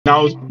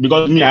now,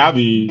 because me, I have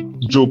a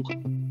joke.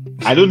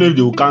 I don't know if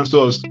they will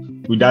cancel us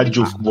with that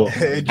joke, but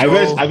I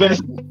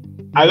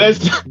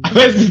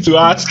need to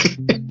ask.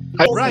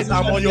 Right,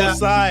 I'm on your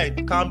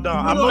side. Calm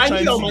down. I'm not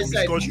trying to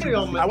discuss you.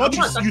 I want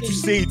you to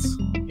say it.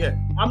 Yeah.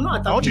 I'm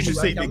not. I want you to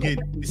say it again,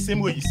 the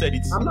same way you said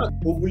it. I'm not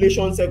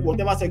ovulation cycle,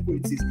 whatever cycle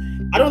it is.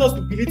 I don't want us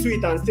to belittle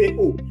it and say,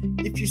 oh,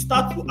 if you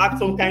start to act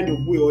some kind of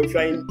way, or if you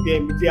are in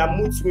if there are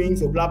mood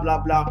swings or blah blah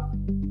blah,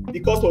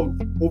 because of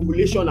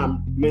ovulation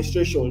and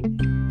menstruation,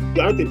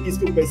 you are not a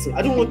peaceful person.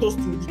 I don't want us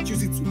to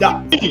reduce it to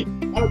that.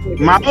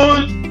 My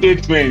own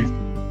statement,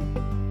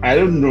 I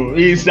don't know,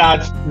 is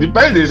that the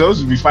person is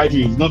supposed to be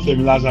fighting is not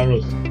Femi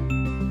Lazarus.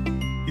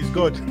 He's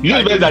God. You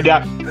know the person that they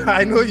are.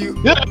 I know you.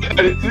 The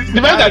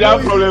person that they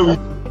have problem with.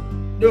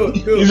 No.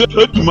 He's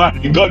not the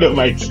man, God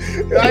Almighty.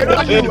 I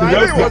know you.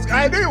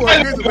 I know he was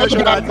going to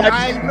mention that.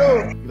 I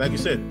know. Like you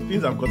said,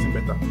 things have gotten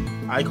better.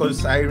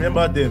 Because I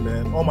remember them,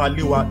 man. All my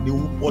liwa, they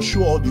will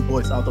pursue all the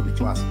boys out of the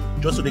class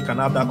just so they can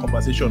have that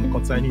conversation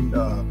concerning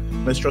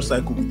menstrual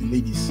cycle with the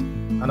ladies.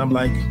 And I'm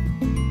like,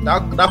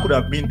 that could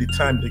have been the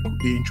time they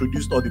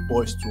introduced all the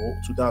boys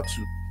to that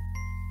too.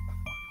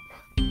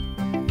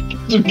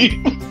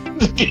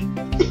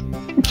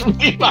 To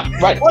give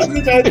advice. What's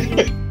the time?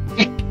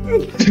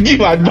 To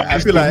give advice. I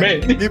feel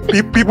like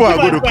people are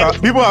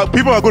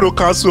going to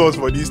cancel us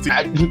for this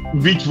thing.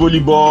 Beach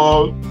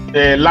volleyball,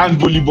 land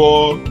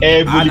volleyball,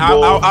 air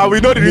volleyball. And we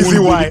know the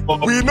reason why.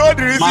 We know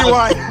the reason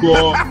why.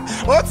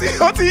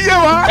 What's here,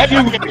 man?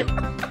 Everywhere.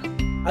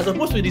 As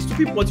opposed to the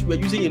stupid pot we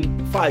were using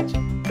in Fudge.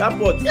 That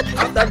pot,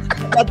 after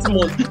that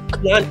month,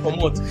 the hand come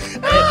out.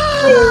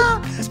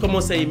 It's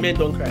common saying, men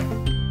don't cry.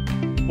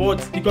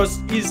 But because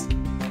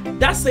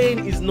that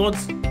saying is not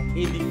in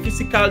the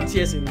physical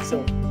tears in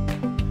itself.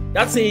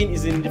 That saying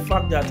is in the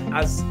fact that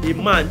as a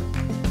man,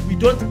 we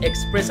don't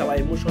express our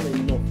emotion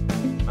enough.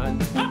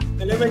 And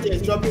Element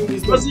is dropping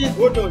this.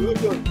 Hold on.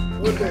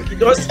 It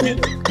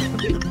doesn't.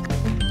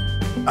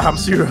 I'm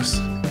serious.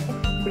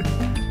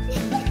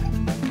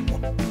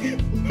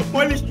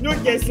 Polish, you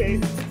don't get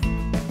sense.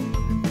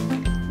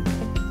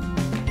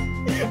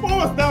 What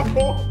was that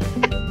for?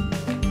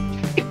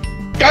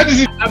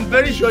 I'm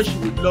very sure she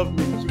would love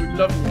me. She would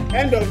love me.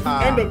 End of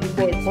the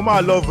voice. Mama, I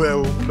love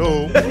her.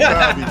 No, you can't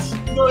have it.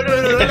 No,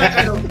 that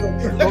kind of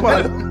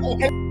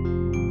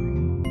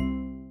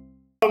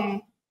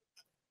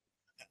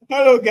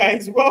hello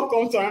guys,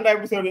 welcome to another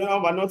episode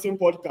of our Nothing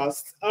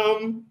podcast.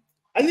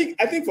 I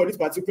think for this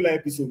particular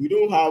episode, we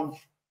don't have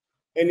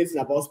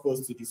anything about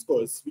sports to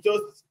discuss. We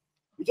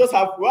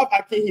have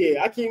Akin here.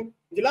 Akin,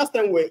 the last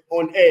time we're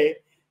on air,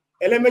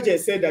 LMJ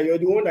said that you're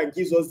the one that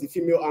gives us the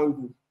female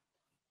angle.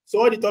 So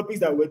all the topics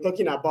that we're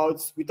talking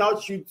about,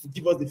 without you to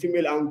give us the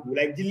female angle,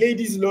 like the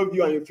ladies love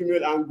you and your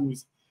female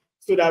angles,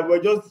 so that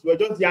we're just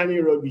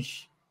yarning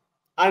rubbish.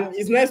 And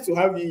it's nice to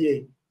have you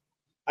here.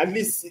 At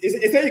least it's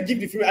you give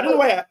the female. I don't know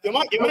why your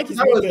mic is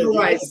not there.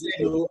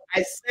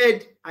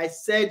 I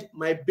said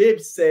my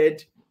babe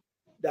said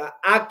that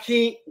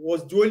Akin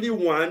was the only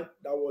one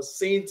that was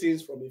saying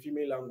things from a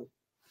female angle.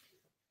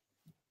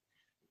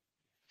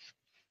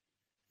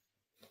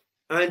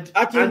 And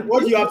Akin,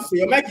 what do you have to say?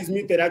 Your mic is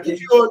muted, Akin.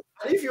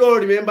 If you all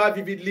remember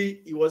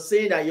vividly, he was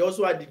saying that he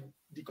also had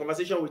the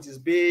conversation with his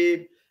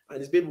babe, and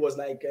his babe was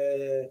like,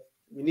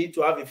 we need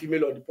to have a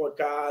female on the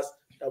podcast,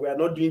 that we are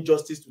not doing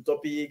justice to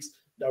topics,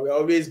 that we're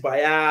always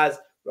biased,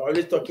 we're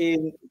always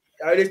talking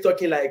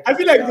like... I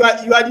feel like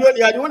you are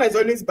the one that's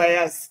always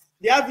biased.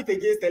 They have it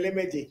against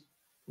LMJ.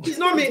 It's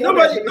not me.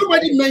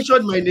 Nobody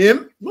mentioned my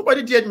name.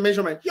 Nobody did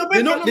mention my name.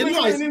 They know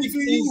I speak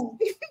things.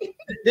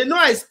 They know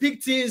I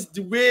speak things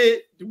the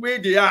way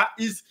they are.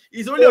 It's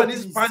only on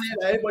this panel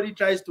that everybody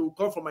tries to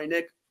come from my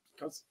neck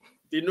because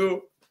they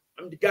know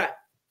I'm the guy.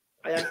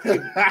 I am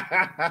him.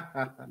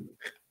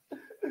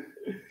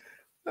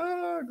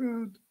 Oh,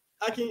 good.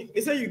 Okay,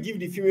 they say you give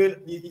the female,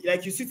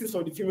 like you see things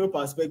from the female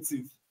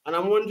perspective, and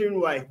I'm wondering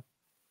why.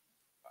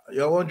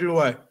 You're wondering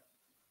why?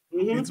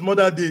 Mm-hmm. It's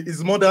Mother's Day.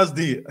 It's Mother's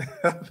Day.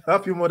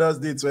 Happy Mother's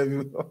Day to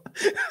everyone.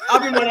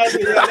 Happy Mother's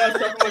Day. Yeah, that's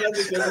Happy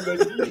Mother's Day to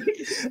everybody.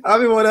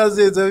 Happy Mother's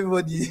Day to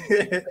everybody.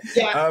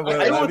 Yeah, I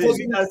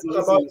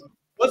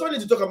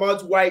want to talk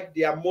about why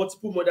there are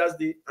multiple Mother's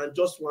Day and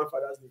just one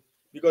Father's Day.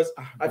 Because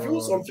I feel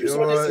some few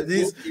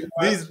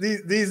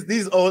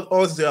these all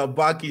us they are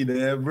back in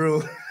there,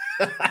 bro.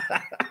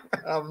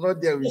 I'm not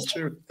there with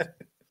you.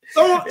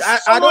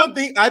 I don't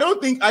think.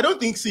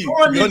 See,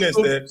 to be honest,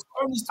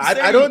 I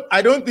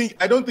don't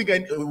think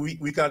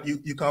we can.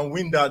 You can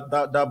win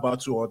that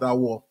battle or that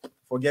war.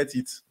 Forget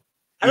it.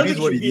 It is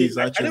what it is.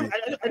 Actually,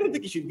 I don't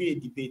think it should be a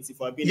debate.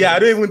 I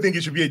don't even think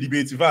it should be a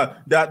debate. In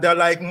fact, there are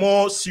like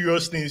more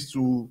serious things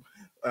to.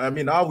 I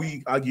mean, how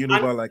we arguing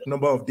over like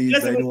number of days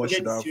that anyone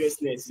should have.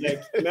 Seriousness.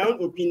 Like my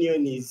own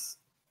opinion is,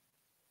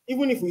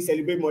 even if we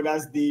celebrate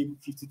Mother's Day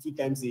 52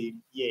 times a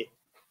year.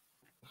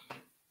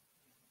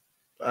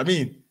 I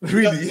mean,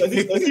 really? Does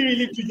it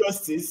really do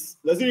justice?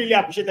 Does it really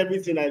appreciate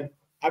everything that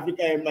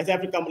Africa,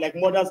 like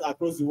mothers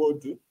across the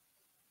world do?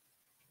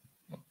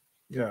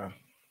 Yeah,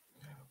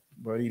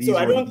 but it so is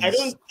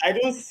I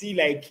don't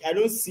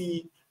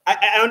see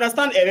I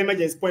understand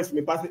Emeje's points from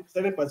a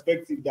certain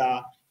perspective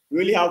that we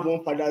really have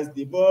one Father's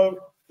Day, but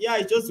yeah,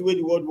 it's just the way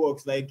the world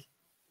works. Like,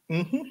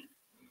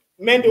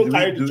 men don't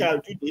carry the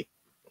child, do they?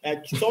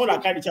 Like, someone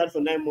that carried the child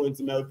for 9 months,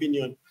 in my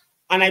opinion,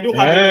 and I don't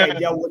have any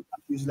idea what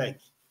that feels like.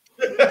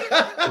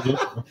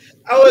 I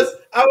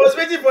was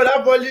waiting for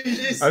that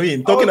apologies. I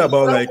mean, talking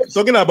about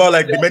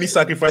the many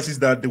sacrifices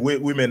that the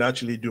women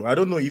actually do. I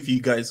don't know if you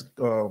guys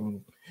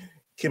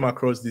came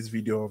across this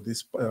video of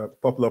this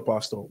popular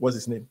pastor. What's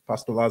his name?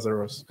 Pastor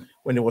Lazarus.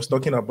 When he was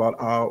talking about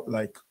how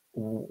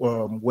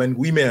when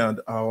women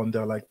are on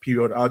their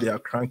period, how they are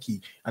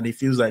cranky, and it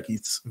feels like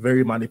it's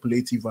very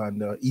manipulative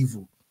and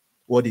evil.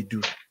 What they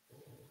do.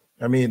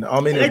 I mean,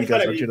 how many of you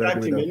guys actually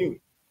agree with that?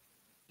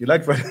 You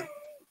like that?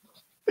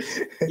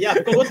 Yeah,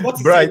 because what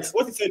he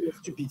said was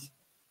stupid.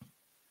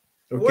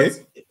 Okay.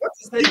 What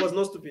he said was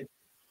not stupid.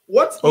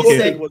 What he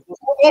said was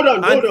hold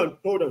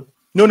on.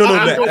 No.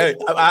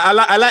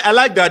 I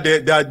like that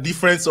there are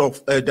difference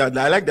of I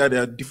like that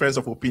there are difference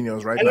of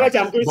opinions right now.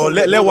 But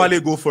let Wale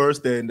go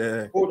first, and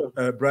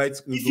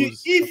Bright goes.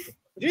 The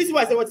reason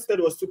why I said what he said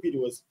was stupid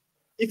was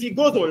if he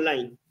goes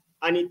online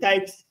and he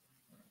types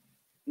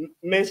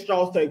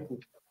menstrual cycle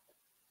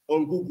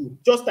on Google,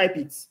 just type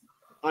it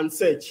and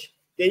search.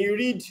 Then you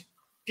read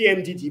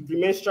PMDD,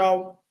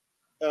 premenstrual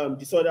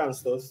disorder and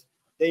stuff.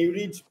 Then you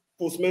read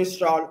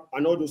postmenstrual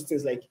and all those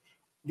things, like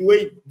the way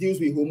it deals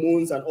with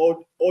hormones and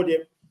all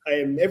the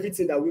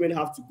everything that women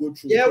have to go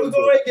through. Yeah, we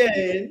go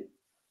again.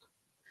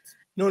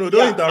 No,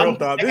 don't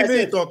interrupt her.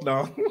 They talk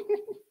now.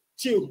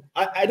 Chill.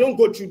 I don't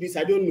go through this.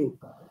 I don't know.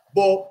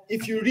 But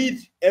if you read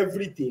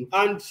everything,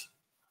 and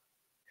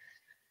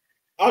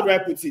how do I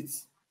put it?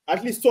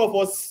 At least two of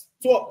the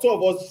four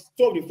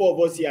of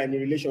us here are in a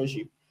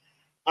relationship.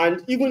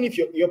 And even if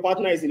your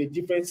partner is in a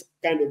different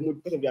kind of mood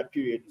because of their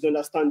period, it's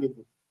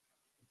understandable.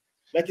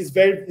 Like it's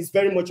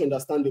very much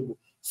understandable.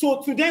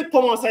 So to then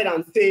come outside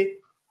and say,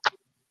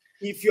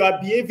 if you are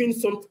behaving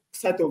some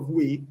sort of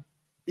way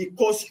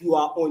because you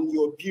are on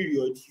your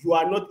period, you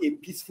are not a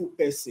peaceful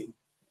person.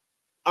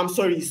 I'm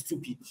sorry, it's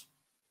stupid.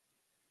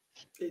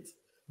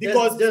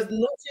 Because there's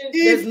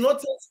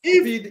nothing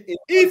stupid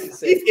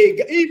if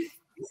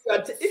you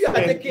are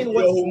taking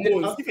what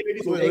hormones,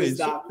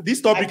 this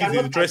topic is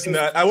interesting.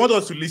 I want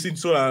us to listen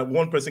so that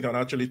one person can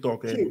actually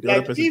talk and the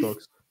other person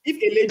talks. If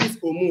a lady's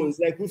hormones,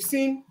 like we've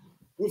seen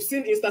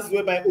instances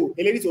whereby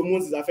a lady's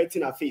hormones is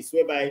affecting her face,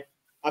 whereby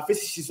her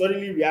face she's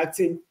already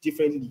reacting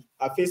differently.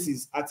 Her face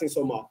is acting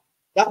somehow.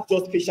 That's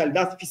just facially,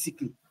 that's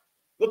physically.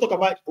 Don't talk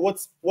about what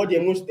the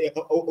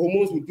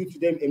hormones will do to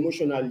them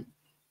emotionally.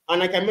 And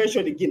like I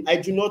mentioned again, I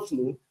do not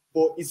know,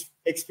 but it's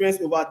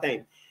experienced over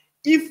time.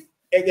 If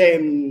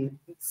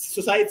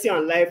society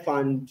and life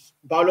and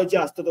biology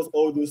has taught us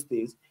all those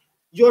things,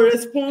 your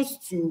response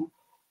to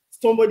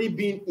somebody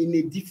being in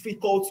a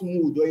difficult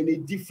mood or in a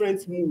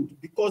different mood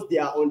because they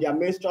are on their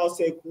menstrual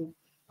cycle,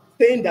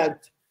 saying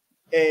that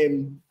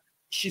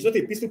she's not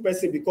a peaceful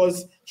person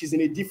because she's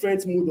in a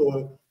different mood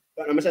or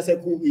her menstrual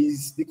cycle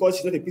is because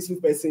she's not a peaceful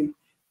person,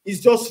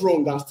 is just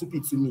wrong and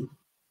stupid to me.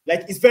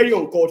 Like, it's very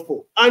uncalled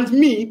for. And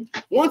me,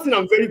 one thing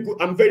I'm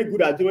very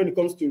good at doing when it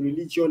comes to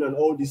religion and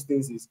all these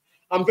things is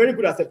I'm very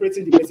good at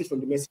separating the message from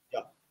the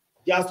messenger.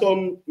 There are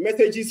some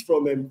messages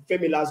from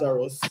Femi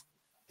Lazarus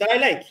that I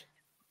like.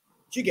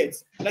 You get,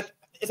 like,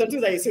 some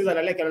things that he says that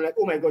I like, and I'm like,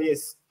 oh my God,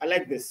 yes, I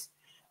like this.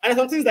 And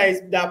some things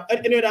that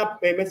any other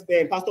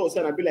pastor will say,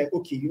 and I'll be like,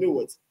 okay, you know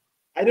what?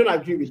 I don't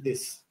agree with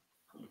this.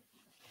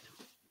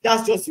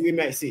 That's just the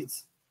way I say it.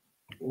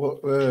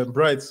 Well,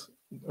 Bright,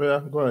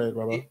 yeah, go ahead,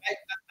 Baba.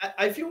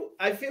 I feel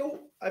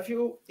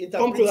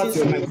Come closer to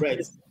your mic,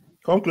 Bright.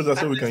 Come closer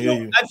so we can hear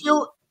you. I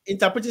feel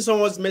interpreting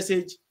someone's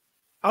message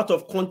out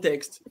of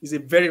context is a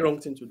very wrong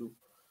thing to do.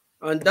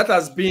 And that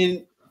has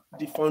been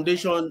the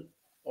foundation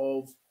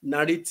of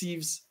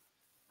narratives,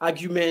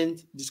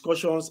 argument,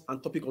 discussions,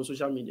 and topic on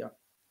social media.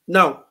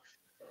 Now,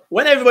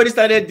 when everybody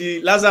started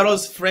the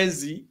Lazarus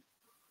frenzy,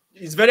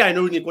 it's very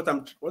ironic what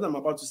I'm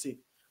about to say.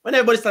 When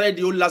everybody started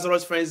the old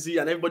Lazarus frenzy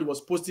and everybody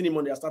was posting him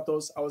on their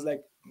status, I was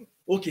like,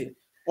 okay,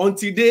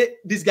 until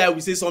this guy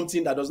will say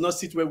something that does not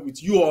sit well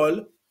with you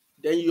all,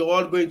 then you're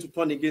all going to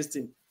turn against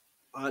him.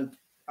 And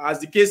as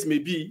the case may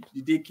be,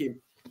 the day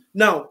came.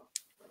 Now,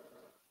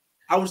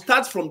 I will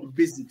start from the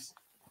basics.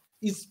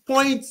 His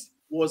point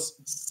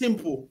was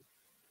simple,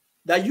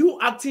 that you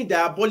acting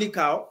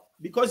diabolical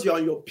because you're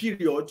on your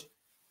period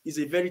is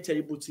a very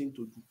terrible thing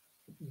to do.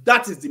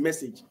 That is the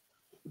message.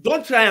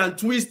 Don't try and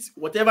twist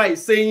whatever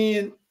he's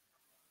saying.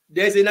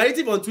 There's a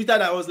narrative on Twitter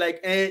that was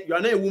like, you are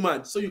not a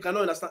woman, so you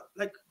cannot understand.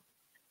 Like,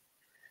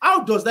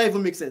 how does that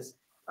even make sense?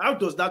 How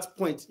does that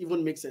point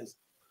even make sense?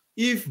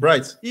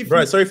 Bright,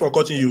 sorry for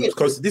cutting you,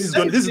 because this is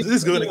going.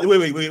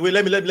 Wait.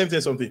 Let me tell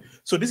you something.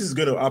 So this is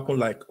going to happen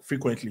like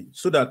frequently,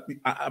 so that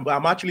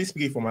I'm actually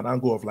speaking from an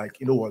angle of like,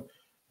 you know what,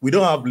 we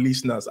don't have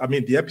listeners. I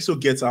mean, the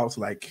episode gets out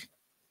like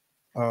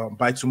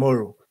by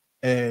tomorrow,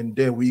 and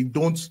then we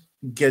don't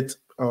get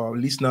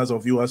listeners or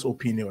viewers'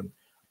 opinion.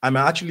 I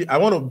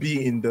want to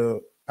be in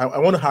the. I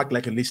want to act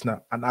like a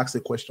listener and ask a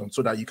question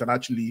so that you can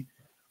actually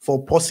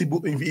for possible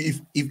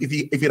if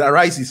it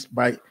arises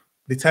by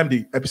the time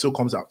the episode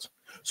comes out.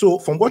 So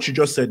from what you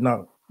just said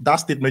now, that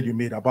statement you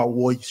made about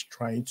what he's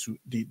trying to,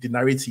 the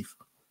narrative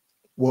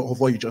of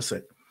what you just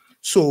said.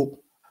 So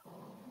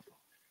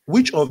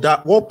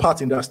what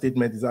part in that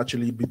statement is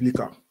actually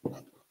biblical?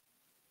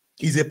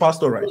 He's a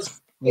pastor, right?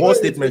 What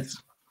statement?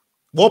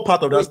 What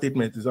part of that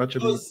statement is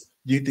actually,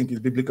 do you think is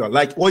biblical?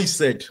 Like what he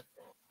said,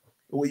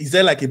 is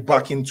there like a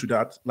backing to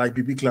that, like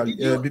biblically?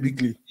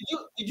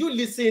 Did you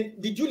listen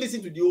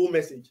to the whole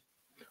message?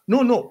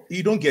 No,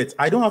 you don't get.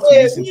 I don't have to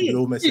listen to the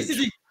whole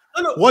message.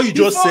 No, what you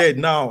just said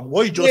now,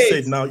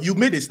 you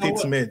made a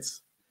statement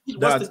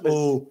that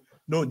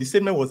the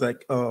statement was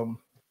like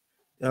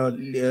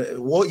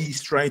what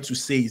he's trying to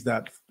say is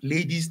that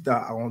ladies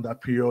that are on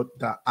that period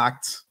that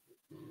act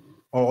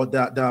or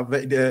that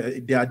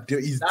they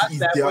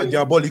are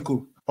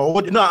diabolical. Or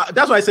what? No,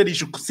 that's why I said he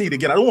should say it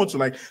again. I don't want to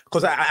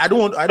because I don't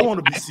want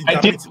to be.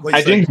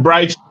 I think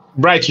Bright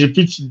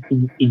repeats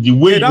the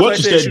way what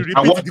you said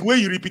the way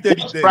you repeated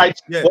it. Bright,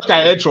 what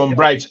I heard from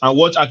Bright and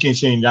what Akin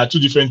saying, there are two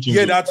different things.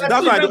 Yeah, that's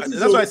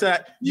why I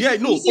said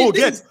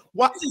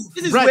what?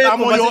 This is Bright,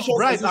 I'm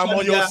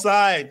on your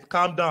side.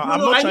 Calm down. I'm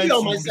not trying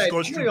to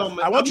discuss you.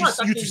 I want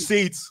you to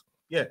say it.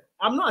 Yeah,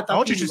 I'm not attacking you. I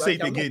want you to say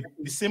it again,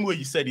 the same way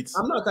you said it.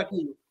 I'm not attacking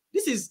you.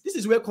 This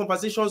is where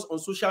conversations on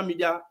social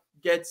media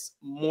gets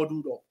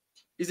muddled up.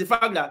 It's the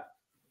fact that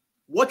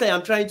what I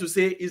am trying to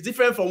say is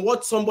different from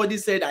what somebody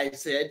said I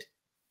said.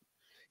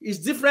 It's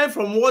different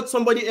from what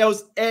somebody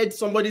else heard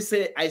somebody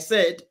say I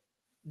said.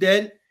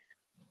 Then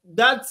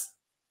that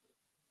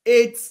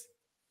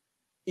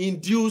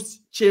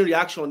induced chain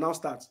reaction now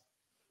starts.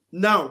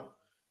 Now,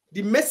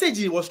 the message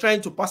he was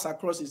trying to pass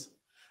across is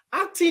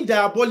acting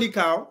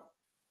diabolical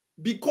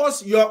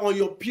because you are on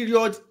your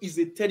period is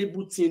a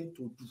terrible thing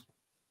to do.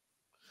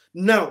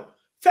 Now,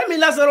 Femi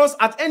Lazarus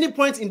at any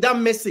point in that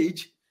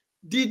message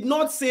did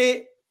not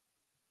say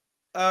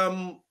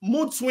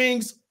mood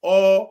swings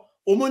or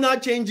hormonal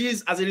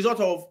changes as a result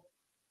of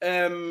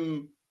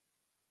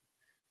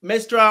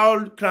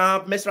menstrual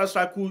cramp, menstrual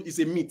cycle is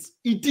a myth.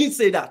 He didn't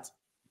say that.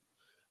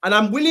 And I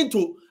am willing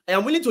to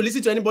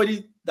listen to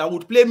anybody that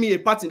would play me a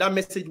part in that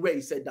message where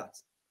he said that.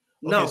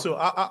 Now, okay, so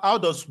how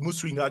does mood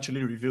swing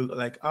actually reveal?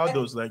 Like, how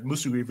does mood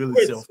swing reveal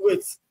itself?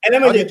 And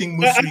how do you think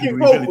mood swing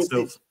reveal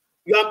itself?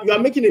 You are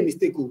making a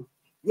mistake.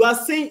 You are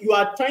saying you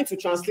are trying to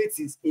translate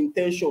his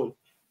intention.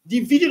 The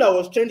video that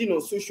was trending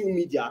on social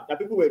media that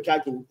people were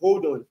tracking,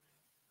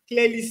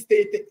 clearly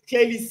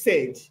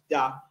said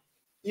that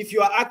if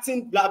you are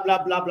acting blah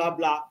blah blah blah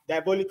blah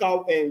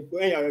diabolical and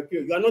when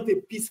you are not a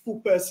peaceful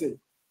person.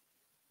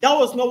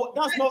 That's not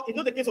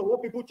the case of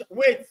what people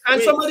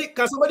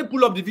Somebody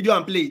pull up the video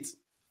and play it?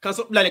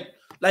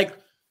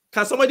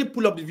 Can somebody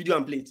pull up the video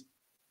and play it?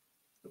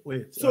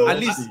 Wait. So at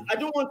least I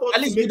don't want us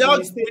at least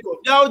without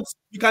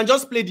you can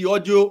just play the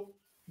audio.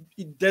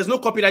 There's no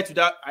copyright to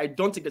that. I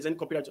don't think there's any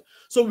copyright.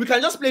 So we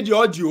can just play the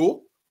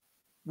audio.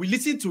 We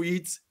listen to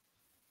it,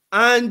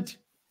 and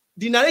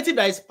the narrative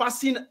that is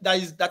passing,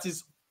 that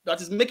is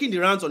making the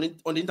rounds on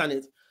the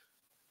internet.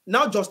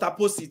 Now just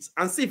oppose it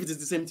and see if it is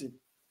the same thing.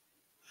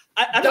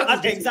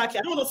 Exactly.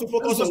 I don't want us to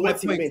focus on what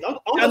he meant. I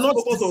want us to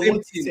focus on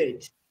what he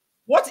said.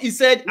 What he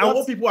said and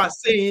what people are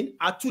saying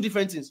are two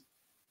different things.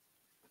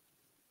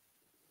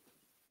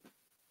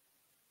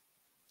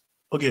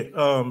 Okay,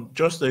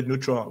 just a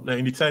neutral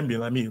in the time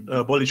being. I mean,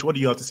 Bolish, what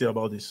do you have to say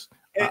about this?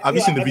 Have you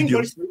seen the video?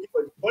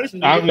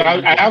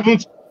 I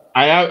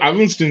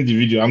haven't seen the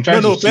video. I'm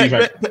trying to see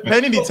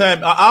pending the time.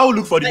 I'll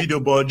look for the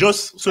video, but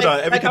just so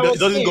that everything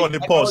doesn't go on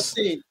the pause.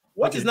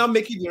 What is now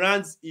making the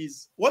rounds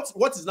is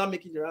what is now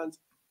making the rounds,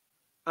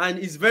 and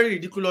it's very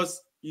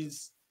ridiculous.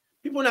 Is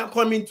people now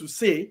coming to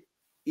say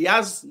he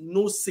has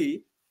no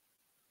say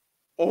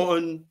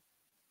on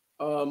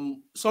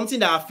something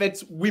that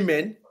affects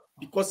women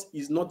because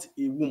he's not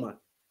a woman.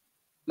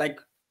 Like,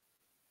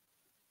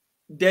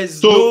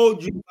 there's no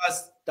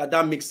universe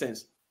that makes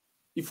sense.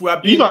 If we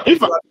are being,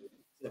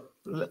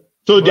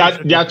 so there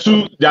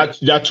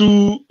are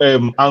two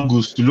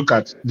angles to look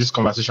at this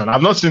conversation.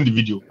 I've not seen the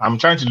video. I'm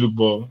trying to look,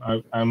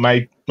 but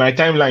my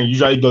timeline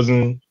usually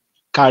doesn't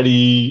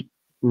carry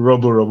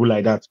rubble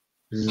like that.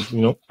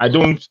 I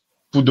don't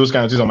put those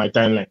kind of things on my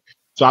timeline,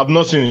 so I've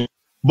not seen it.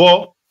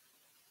 But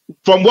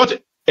from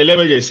what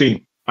Elemeje is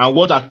saying and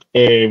what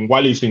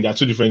Wale is saying, there are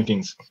two different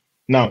things.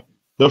 Now,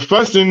 the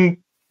first thing,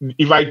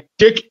 if I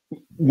take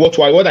what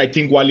I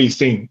think Wale is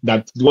saying,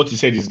 that what he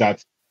said is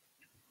that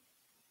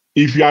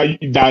if you are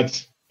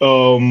that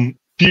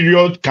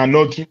period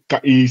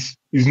is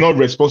not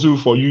responsible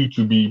for you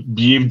to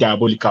behave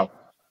diabolical,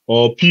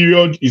 or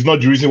period is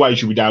not the reason why you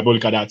should be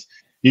diabolical. That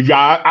if you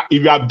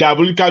are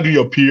diabolical during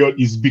your period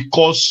is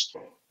because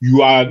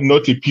you are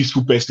not a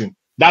peaceful person.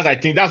 That's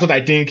what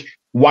I think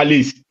Wale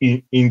is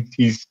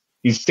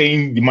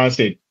saying. The man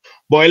said,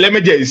 but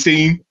Elemeje is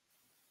saying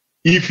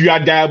if you are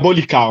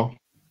diabolical,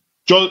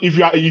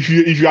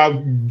 if you are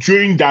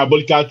doing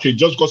diabolical trade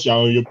just because you are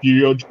on your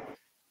period,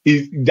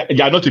 you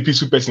are not a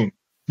peaceful person.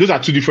 Those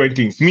are two different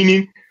things.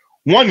 Meaning,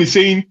 one is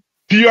saying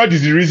period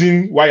is the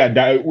reason why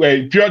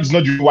period is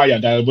not the reason why you're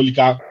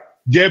diabolical,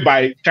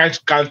 thereby trying to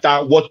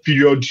counter what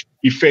period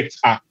effects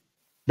are.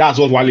 That's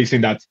what Wale is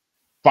saying, that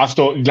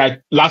Pastor,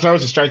 like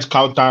Lazarus is trying to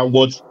counter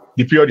what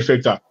the period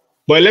effects are.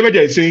 But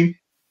Elemedia is saying,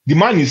 the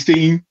man is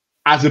saying,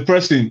 as a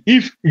person,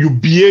 if you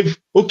behave,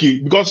 okay,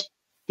 because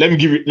let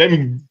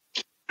me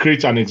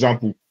create an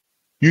example.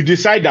 You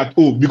decide that,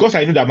 oh, because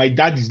I know that my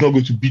dad is not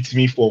going to beat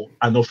me for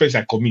an offense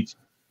I commit.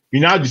 You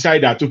now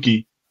decide that,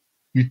 okay,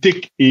 you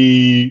take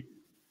a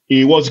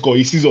what's it called,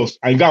 a scissors,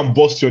 and go and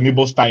bust your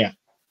neighbor's tire.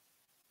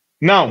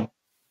 Now,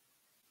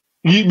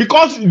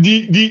 because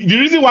the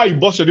reason why you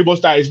bust your neighbor's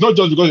tire is not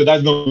just because your dad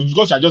is not,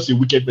 because you're just a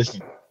wicked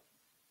person.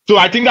 So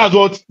I think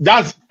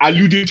that's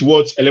alluding to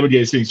what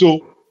Elemedia is saying.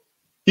 So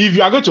if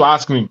you are going to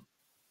ask me,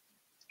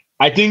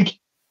 I think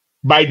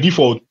by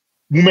default,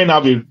 women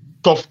have a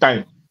tough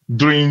time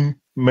during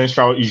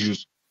menstrual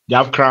issues. They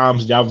have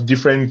cramps,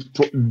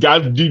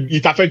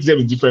 it affects them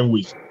in different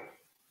ways.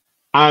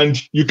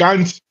 And you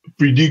can't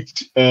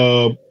predict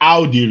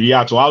how they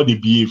react or how they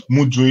behave,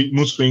 mood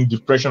swing,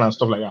 depression, and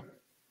stuff like that.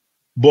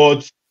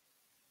 But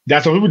there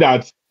are some people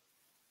that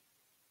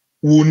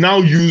will now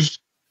use,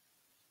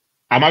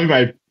 I'm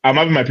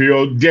having my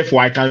period,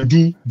 therefore I can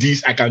do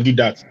this, I can do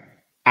that,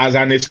 as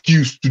an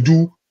excuse to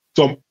do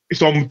some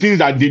things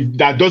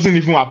that doesn't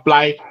even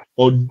apply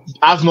or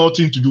has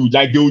nothing to do.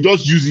 Like they will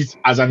just use it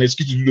as an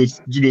excuse to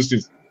do those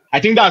things. I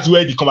think that's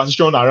where the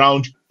conversation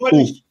around.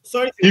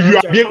 Sorry, if you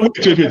are I found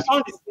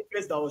the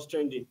snippets that was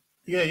trending.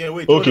 Yeah,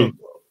 wait. Okay.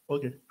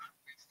 Okay.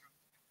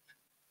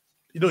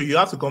 You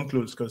have to come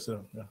close because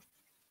yeah.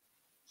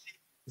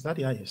 Is that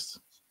the highest?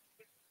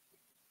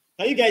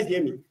 Can you guys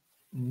hear me?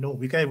 No,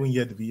 we can't even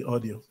hear the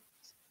audio.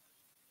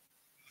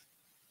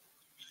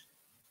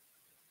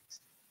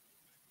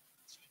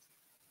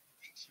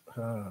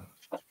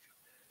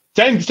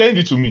 Send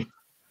it to me.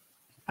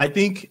 I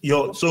think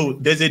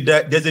there's a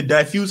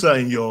diffuser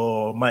in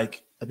your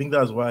mic. I think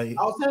that's why.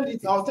 I'll send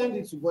it to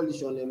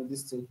Bolish on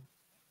this thing.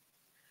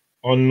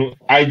 On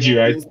IG,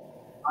 right?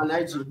 On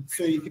IG.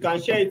 So if you can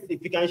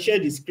share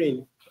the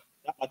screen,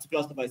 that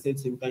particular stuff I sent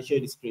to him, you can share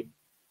the screen.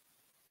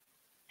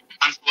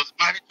 And was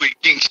married to a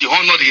king. She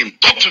honored him.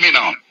 Talk to me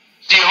now.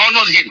 She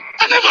honored him.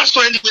 I never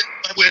saw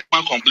anywhere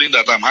man complain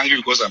that I'm angry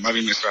because I'm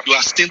having menstruation. You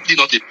are simply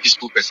not a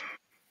peaceful person.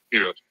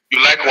 Period.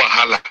 You like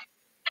wahala.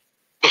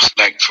 Just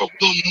like trouble.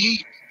 Don't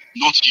move.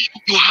 Not you.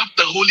 You have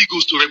the Holy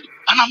Ghost to represent.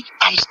 And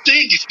I'm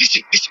saying this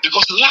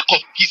because lack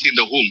of peace in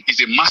the home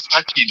is a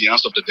master key in the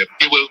hands of the devil.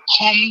 It will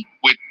come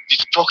with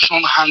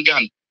destruction, hunger,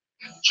 and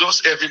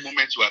just every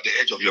moment you are at the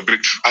edge of your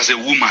breakthrough. As a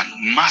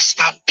woman,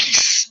 master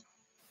peace.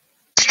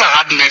 Esther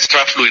had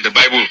menstrual flow in the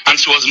Bible, and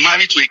she was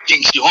married to a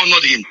king. She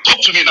honored him.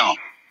 Talk to me now.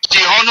 She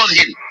honored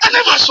him. I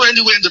never saw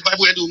anywhere in the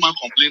Bible any woman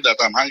complain that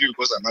I'm hungry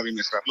because I'm having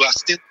menstrual. You are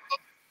still.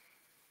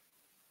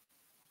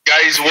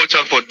 Guys, watch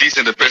out for this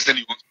and the person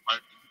you want to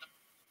marry.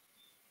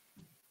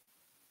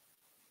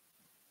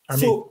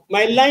 So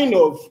my line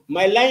of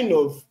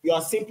you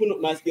are simple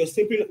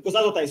because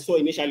that's what I saw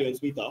initially on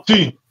Twitter.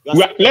 See,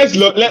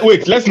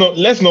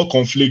 let's not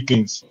conflict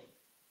things.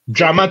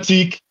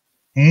 Dramatic,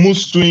 mood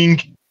swing,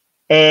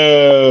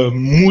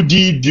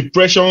 moody,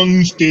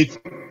 depression state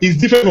is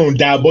different from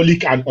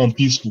diabolic and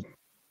unpeaceful.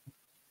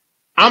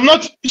 I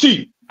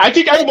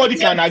think everybody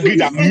can agree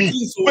that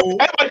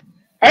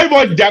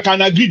everybody that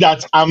can agree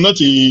that I'm not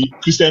a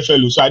Christian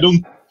fellow, so I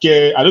don't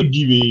care. I don't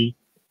give a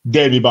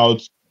damn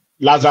about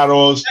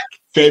Lazarus,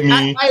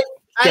 Femi,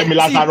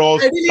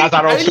 Lazarus.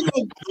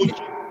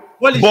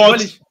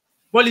 Bolish.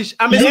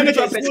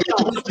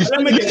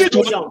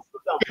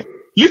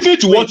 Listen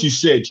to what he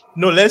said.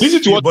 No, let's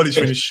listen to what Bolish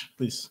finish,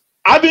 please.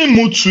 Having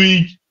mood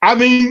swing,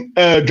 having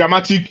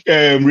dramatic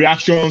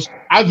reactions,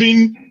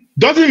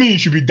 doesn't mean it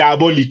should be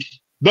diabolic.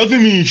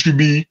 Doesn't mean it should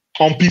be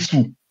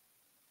unpeaceful.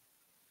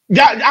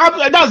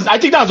 I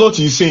think that's what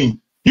he's saying.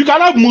 You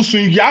can have mood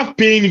swing, you have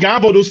pain, you can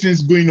have all those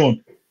things going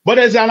on. But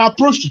there's an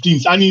approach to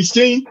things, and he's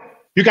saying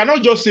you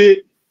cannot just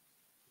say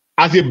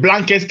as a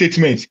blanket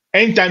statement,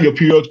 anytime your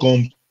period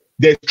comes,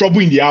 there's trouble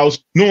in the house,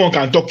 no one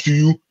can talk to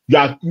you,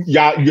 you're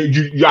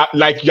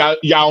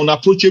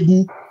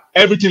unapproachable,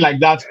 everything like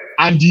that,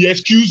 and the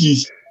excuse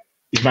is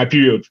my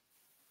period.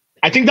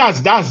 I think that's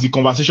the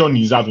conversation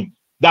he's having.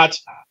 That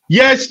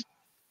yes,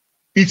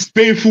 it's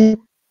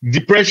painful,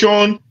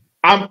 depression.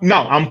 I'm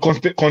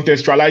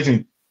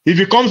contextualizing. If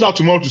he comes out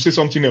tomorrow to say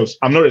something else,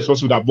 I'm not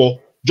responsible for that. But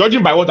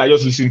judging by what I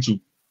just listened to,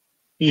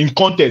 in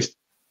context,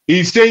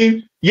 he's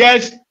saying,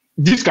 yes,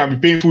 this can be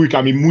painful, it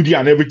can be moody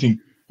and everything.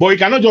 But you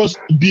cannot just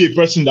be a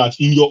person that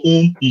in your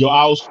home, in your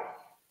house,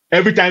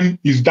 every time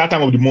is that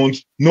time of the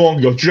month,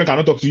 your children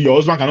cannot talk to you, your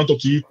husband cannot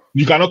talk to you,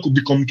 you cannot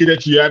be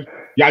communicated to you.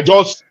 You are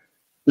just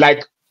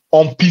like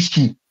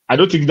unpeaceful. I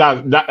don't think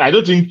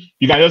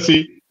you can just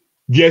say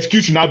the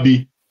excuse should not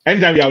be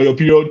anytime you have your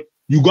period,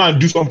 you go and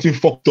do something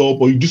fucked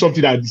up or you do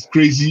something that is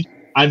crazy,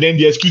 and then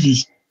the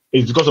excuse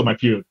is because of my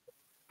period.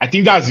 I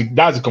think that's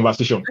the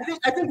conversation.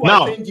 I think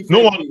now, no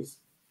one.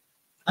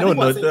 No,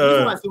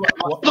 no.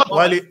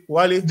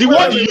 Wale. The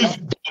word you use is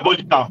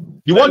diabolical.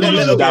 The word you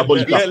use is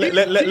diabolical.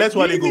 Let's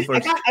Wale go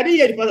first. I didn't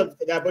hear the part of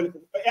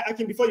diabolical. I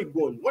can, before you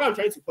go on, what I'm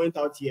trying to point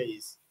out here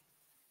is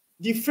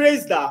the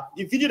phrase that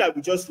the video that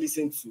we just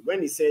listened to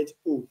when he said,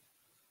 "Oh,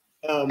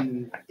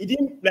 he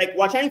didn't like."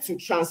 We're trying to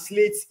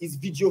translate his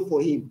video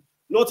for him,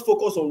 not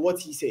focus on what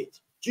he said.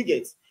 Do you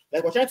get?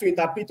 Like we're trying to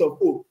interpret of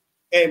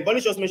Bonnie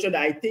just mentioned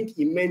that I think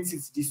he meant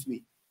it this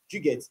way. Do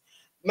you get?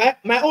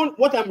 My own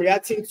what I'm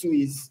reacting to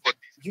is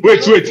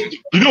wait.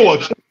 You know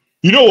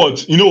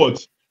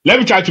what? Let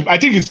me try to. I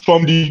think it's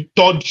from the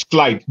third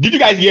slide. Did you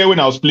guys hear when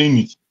I was playing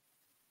it?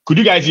 Could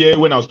you guys hear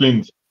when I was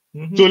playing it?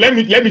 Mm-hmm. So let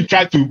me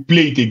try to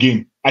play it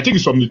again. I think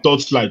it's from the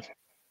third slide.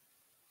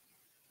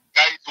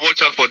 Guys,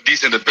 watch out for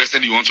this and the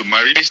person you want to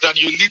marry is that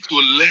you need to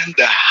learn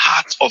the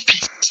heart of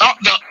peace. Now,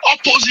 the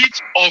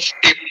opposite of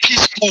a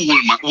peaceful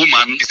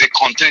woman is a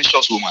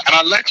contentious woman. And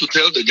I'd like to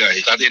tell the guy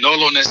that in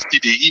all honesty,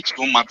 the hips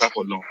don't matter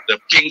for long. The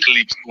pink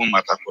lips don't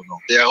matter for long.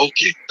 They are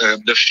okay.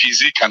 The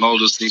physique and all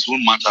those things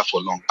won't matter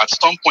for long. At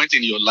some point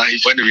in your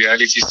life, when the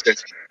reality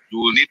sets in, you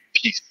will need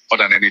peace more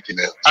than anything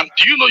else. And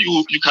do you know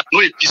you can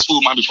know a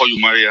peaceful woman before you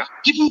marry her?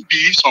 People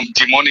believe some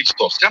demonic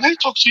stuff. Can I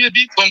talk to you a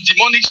bit? Some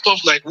demonic stuff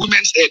like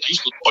women's head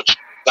used to touch.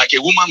 Like a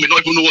woman may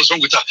not even know what's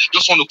wrong with her,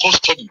 just want to cause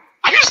trouble.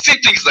 Have you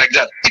seen things like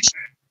that? It's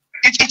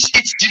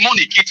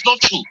demonic. It's not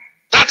true.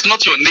 That's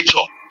not your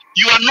nature.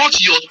 You are not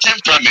your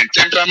temperament.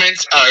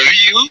 Temperaments are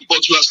real,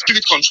 but you are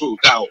spirit controlled.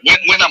 Now,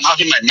 when I'm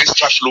having my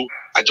menstrual flow,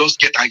 I just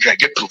get angry, I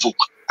get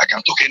provoked. I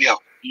can talk anyhow.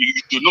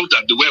 You know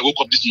that the way I woke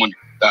up this morning,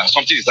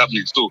 something is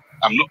happening. So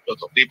I'm not.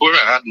 Deborah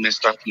had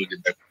menstrual flow.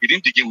 It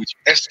didn't begin with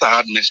you. Esther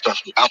had menstrual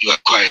flow. Now you are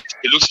quiet.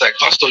 It looks like,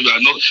 Pastor, you are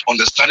not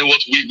understanding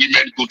what we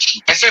women go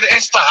through. I said,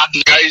 Esther had.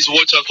 Guys,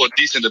 watch out for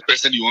this and the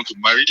person you want to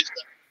marry.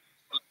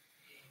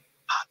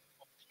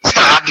 Esther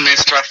had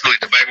menstrual flow in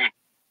the Bible.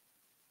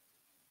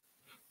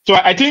 So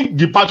I think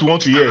the part we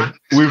want to hear,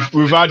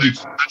 we've had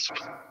it.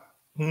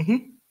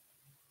 Mm-hmm.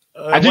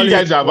 I think Wale, you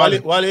guys have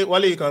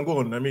Wale, you can go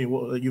on. I mean,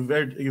 you've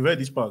heard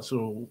this part.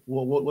 So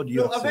what do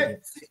you have to say?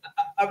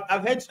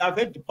 I've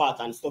heard the part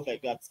and stuff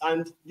like that.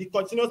 And the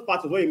continuous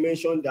part of what you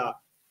mentioned that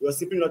you're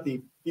simply not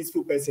a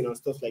peaceful person and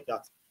stuff like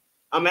that.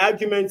 And my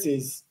argument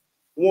is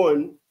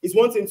one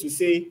thing to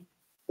say,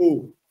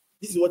 oh,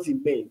 this is what it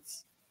meant.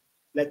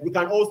 Like we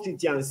can all sit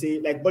here and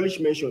say, like Bullish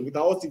mentioned, we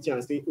can all sit here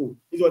and say, oh,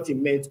 this is what it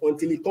meant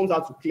until it comes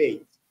out to clear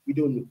it. We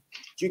don't know.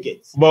 Do you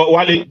get? But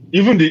Wale,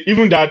 even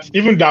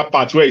that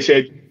part where he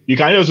said you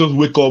can also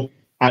wake up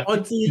and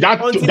until it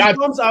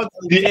comes out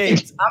to clear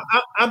it.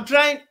 I'm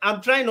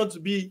trying not to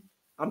be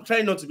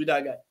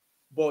that guy,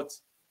 but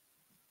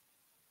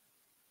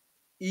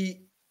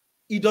he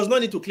does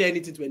not need to clear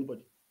anything to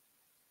anybody.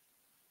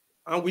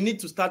 And we need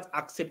to start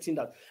accepting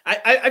that.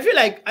 I feel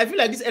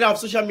like this era of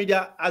social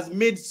media has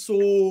made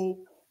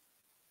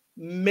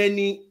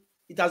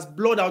it has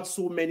blurred out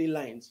so many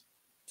lines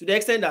to the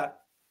extent that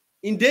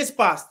in days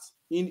past,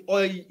 in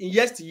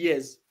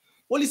years,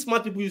 only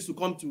smart people used to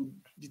come to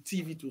the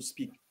TV to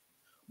speak.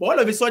 But all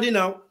of a sudden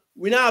now,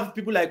 we now have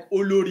people like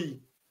Olori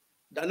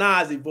that now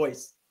has a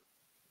voice.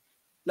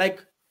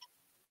 Like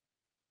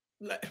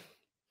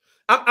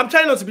I'm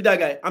trying not to be that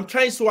guy. I'm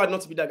trying so hard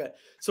not to be that guy.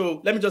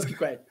 So let me just keep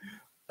quiet.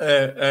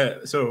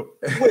 So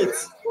wait,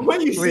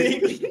 when you say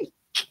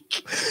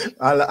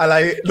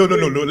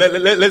no.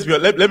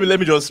 Let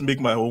me just make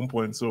my own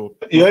point. So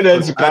you want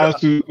them to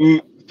cancel?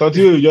 Thought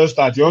you would just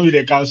start. You want me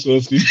to cancel?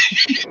 As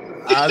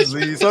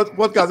the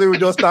podcast we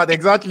just start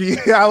exactly.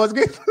 I was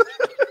good.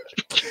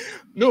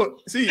 No,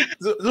 see,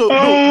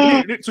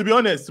 no, to be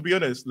honest,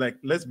 like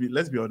let's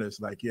be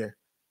honest, like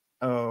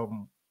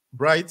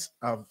Bright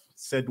have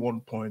said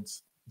one point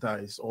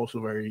that is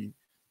also very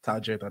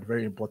target and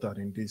very important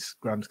in this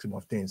grand scheme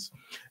of things.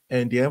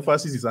 And the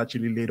emphasis is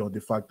actually laid on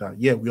the fact that,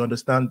 we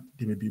understand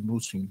they may be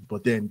mood swings,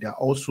 but then there are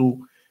also,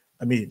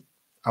 I mean,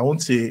 I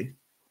won't say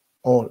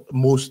all,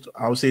 most,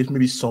 I would say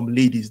maybe some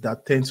ladies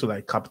that tend to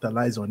like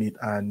capitalize on it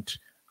and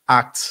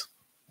act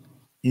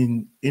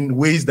in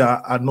ways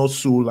that are not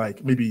so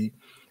like, maybe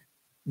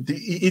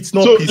it's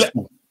not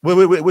peaceful.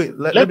 Wait.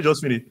 Let me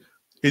just finish.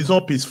 It's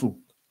not peaceful,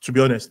 to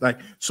be honest. Like,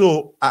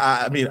 so,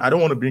 I mean, I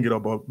don't want to bring it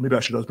up, but maybe I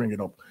should just bring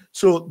it up.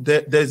 So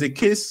there's a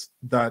case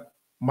that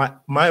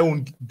my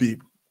own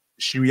babe,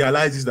 she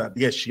realizes that,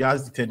 yes, she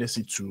has the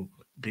tendency to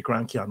be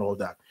cranky and all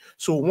that.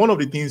 So one of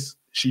the things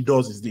she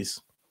does is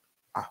this.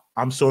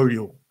 I'm sorry,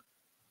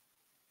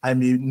 I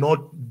may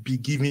not be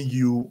giving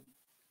you,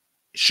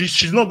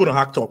 she's not going to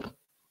act up.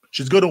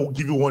 She's going to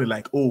give you one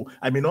like, oh,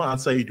 I may not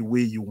answer you the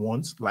way you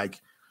want.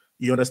 Like,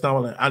 you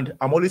understand? And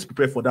I'm always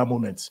prepared for that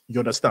moment. You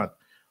understand?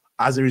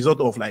 As a result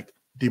of like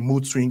the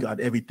mood swing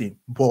and everything.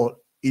 But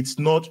it's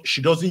not,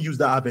 she doesn't use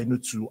that avenue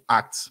to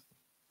act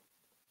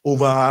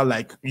over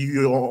like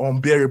you're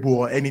unbearable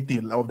or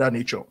anything of that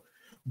nature.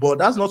 But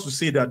that's not to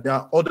say that there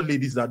are other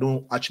ladies that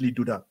don't actually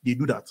do that. They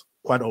do that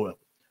quite well.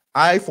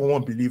 I, for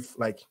one, believe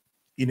like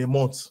in a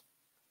month,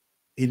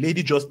 a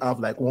lady just have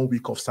like 1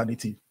 week of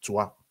sanity to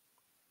her.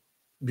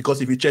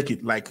 Because if you check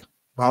it, like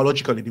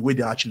biologically, the way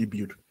they're actually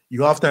built,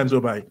 you have times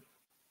whereby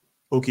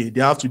okay,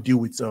 they have to deal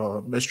with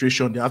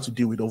menstruation, they have to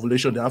deal with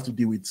ovulation, they have to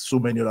deal with so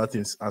many other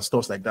things and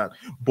stuff like that.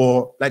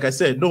 But like I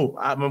said, no,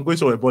 I'm going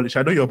to abolish.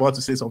 I know you're about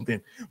to say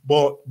something,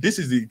 but this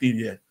is the thing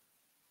here.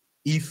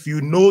 If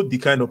you know the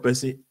kind of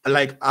person,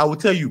 like I will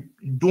tell you,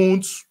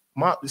 don't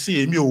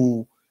see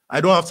me.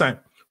 I don't have time.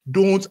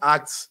 Don't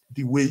act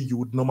the way you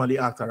would normally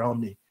act around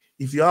me.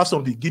 If you have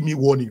something, give me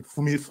warning.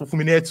 For me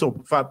heads up.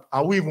 In fact,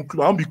 I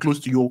won't be close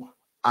to you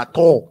at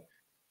all.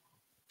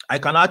 I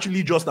can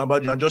actually just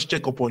about you and just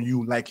check up on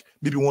you, like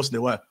maybe once in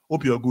a while.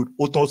 Hope you're good.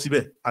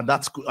 And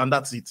that's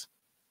it.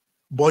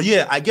 But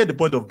yeah, I get the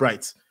point of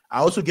Bright.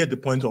 I also get the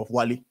point of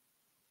Wale.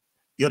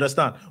 You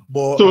understand?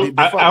 But so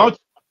I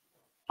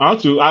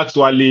want to ask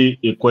Wale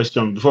a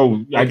question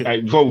before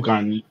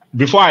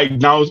I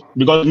now,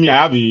 because me,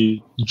 I have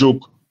a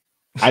joke.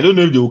 I don't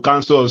know if they will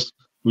cancel us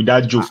with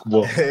that joke,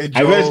 but I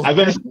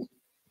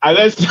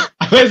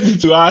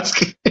need to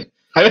ask.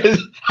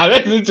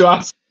 I need to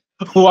ask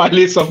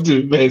Wale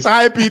something best.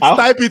 Type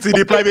it in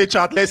the private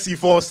chat. Let's see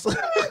first.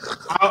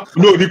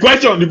 No, the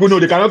question.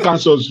 They cannot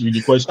cancel us with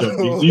the question.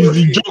 It's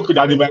the joke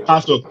that they might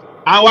cancel.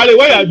 And Wale,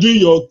 when you are doing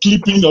your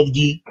clipping of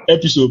the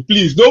episode,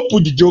 please don't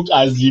put the joke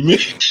as the main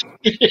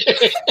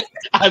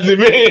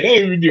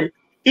video.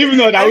 Even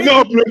though I will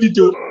not upload it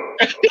to.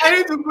 I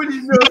need to put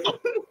the joke.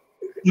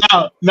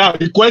 Now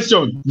the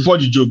question before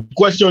the joke. The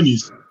question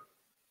is,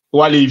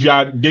 Wale, if you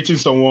are dating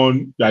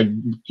someone, like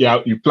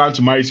you plan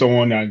to marry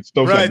someone and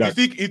stuff like that.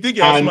 You think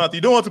you're smart.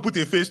 You don't want to put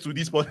a face to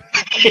this point.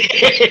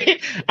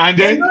 And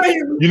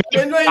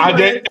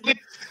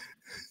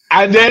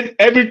then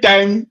every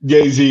time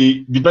there is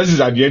the person is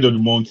at the end of the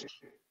month,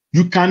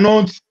 you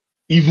cannot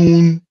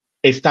even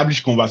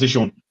establish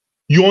conversation.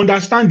 You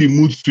understand the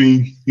mood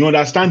swing, you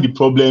understand the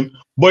problem,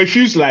 but it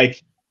feels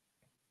like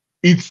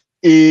it's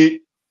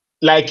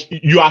like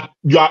you are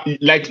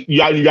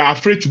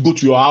afraid to go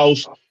to your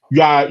house.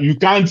 You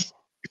can't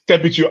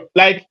step into your,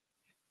 like.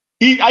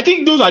 I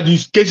think those are the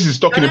cases he's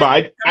talking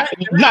about. Can I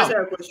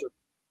answer a question?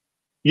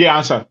 Yeah,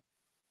 answer.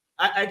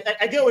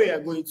 I get where you're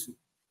going to.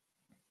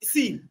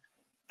 See,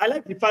 I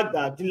like the fact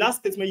that the last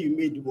statement you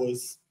made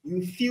was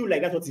you feel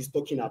like that's what he's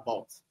talking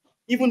about,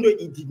 even though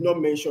he did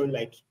not mention,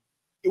 like,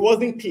 it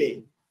wasn't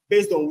clear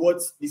based on what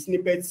the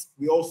snippets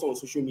we all saw on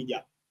social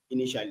media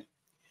initially.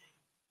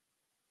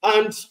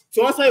 And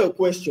to answer your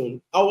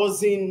question,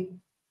 when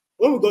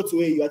we got to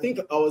AU, I think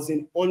I was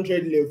in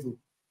 100 level.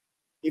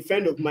 A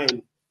friend of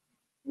mine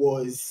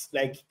was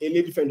like a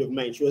lady friend of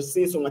mine. She was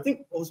saying something, I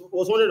think it was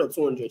 100 or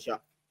 200, yeah.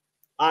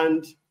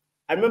 And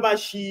I remember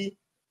she,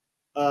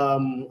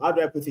 how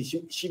do I put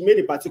it? She made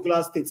a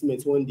particular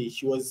statement one day.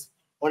 She was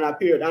on her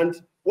period, and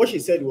what she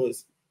said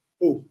was,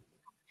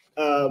 after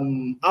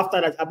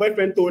that, her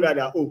boyfriend told her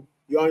that,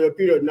 you're on your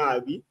period now,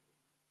 Abby.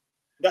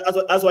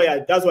 That's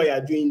why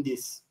you're doing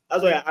this.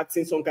 That's why you're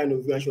acting some kind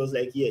of way. And she was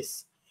like,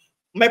 yes.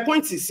 My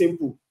point is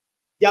simple.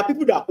 There are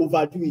people that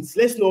overdo it.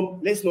 Let's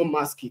not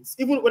mask it.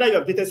 Even whether you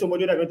have dated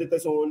somebody or you have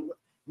dated someone,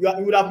 you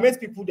would have met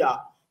people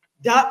that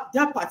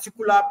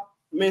particular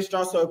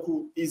menstrual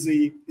cycle is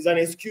an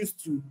excuse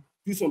to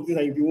do something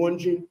that you'll be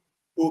wondering,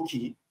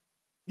 okay,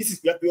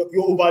 you're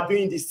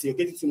overdoing this thing, you're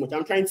getting too much.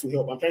 I'm trying to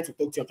help, I'm trying to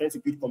talk to you, I'm trying to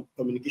build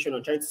communication,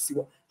 I'm trying to see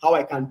how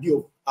I can be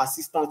of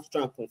assistance to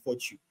try and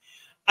comfort you.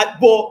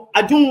 But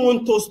I don't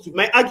want us to,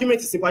 my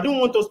argument is simple, I don't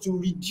want us to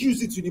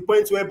reduce it to the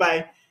point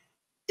whereby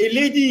a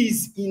lady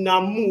is in a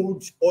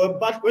mood or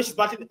when she's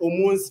battling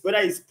hormones, whether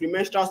it's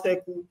premenstrual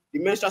cycle, the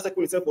menstrual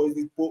cycle itself, or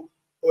the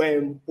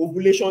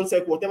ovulation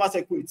cycle, whatever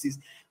cycle it is.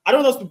 I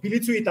don't want us to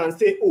belittle it and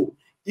say,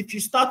 if you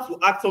start to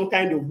act some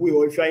kind of way,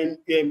 or if you're in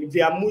if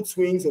there are mood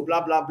swings or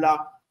blah blah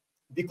blah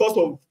because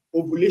of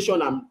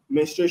ovulation and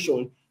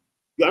menstruation,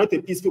 you are not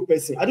a peaceful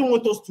person. I don't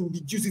want us to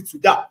reduce it to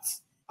that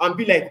and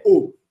be like,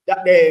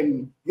 that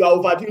you are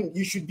overdoing.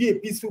 You should be a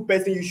peaceful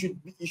person. You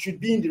should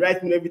be in the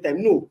right mood every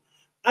time. No.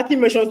 Aki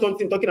mentioned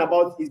something talking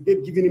about his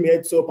babe giving him a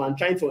heads up and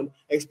trying to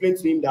explain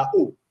to him that,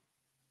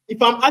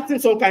 if I'm acting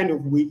some kind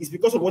of way, it's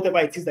because of whatever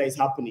it is that is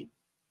happening.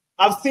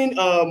 I've seen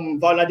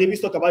Viola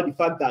Davis talk about the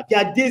fact that there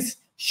are days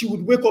she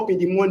would wake up in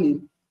the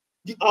morning,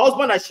 her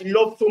husband that she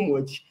loved so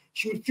much,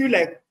 she would feel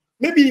like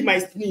maybe he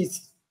might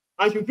sneeze,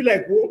 and she would feel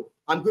like,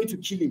 I'm going to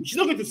kill him. She's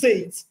not going to say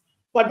it,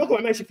 but back of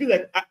my mind, she feels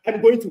like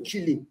I'm going to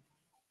kill him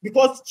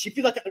because she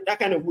feels like that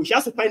kind of way. She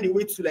has to find a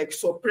way to like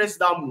suppress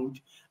that mood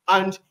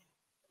and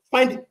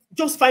find a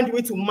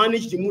way to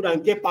manage the mood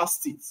and get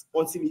past it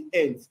until it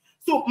ends.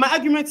 So my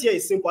argument here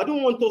is simple. I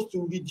don't want us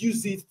to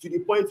reduce it to the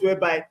point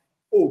whereby,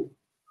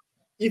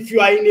 if you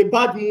are in a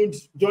bad mood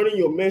during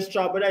your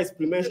menstrual, whether it's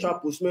premenstrual,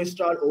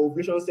 postmenstrual, or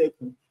ovulation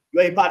cycle, you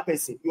are a bad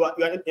person. You're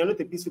not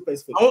a peaceful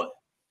person.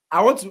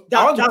 I want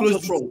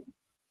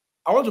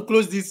to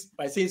close this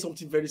by saying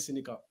something very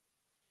cynical.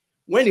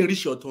 When you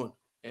reach your turn,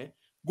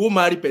 go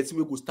marry person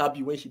who will stab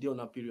you when she did on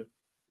her period.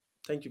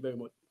 Thank you very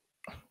much.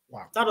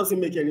 Wow. That doesn't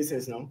make any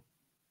sense now.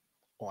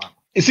 Wow.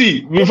 You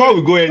see, before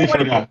we go any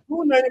further,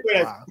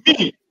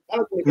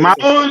 my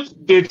own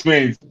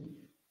statement,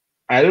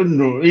 I don't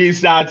know,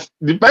 is that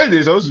the person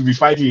they're supposed to be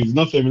fighting is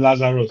not Femi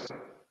Lazarus.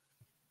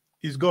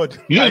 He's God.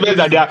 You know the best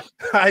that they are.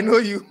 I know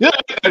you. You know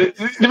the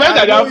best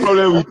that they have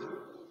problem with.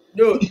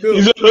 No.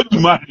 He's not to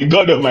man,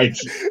 God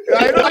Almighty.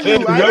 I know you.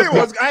 I know he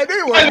was going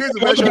to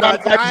mention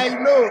that. I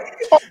know.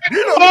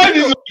 You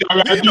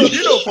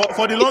know,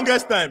 for the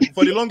longest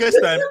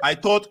time, I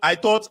thought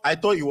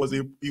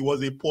it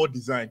was a poor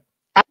design.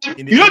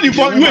 You know the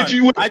point.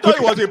 Wait. I thought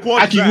it was a poor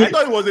design. I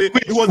thought it was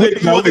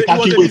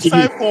a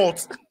design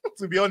fault.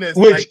 To be honest.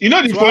 Wait, like, you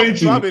know the funny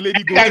thing.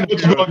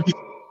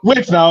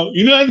 Wait now,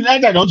 you know I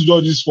don't do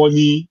all this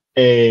funny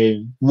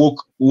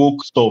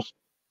woke stuff.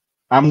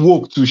 I'm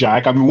woke too, shy.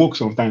 I can be woke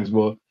sometimes,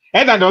 but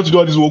I don't do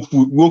all this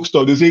woke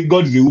stuff. They say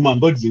God is a woman.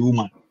 God is a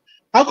woman.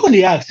 How can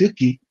they ask?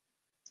 Okay,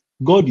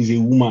 God is a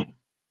woman,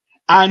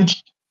 and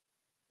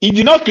He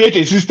did not create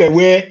a system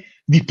where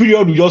the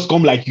period will just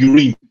come like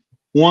urine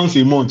once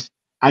a month,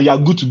 and you are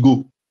good to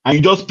go, and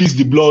you just piss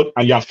the blood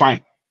and you are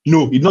fine.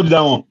 No, it's not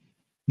that one.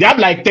 They have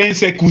like 10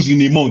 cycles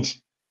in a month.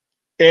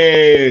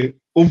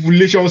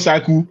 Ovulation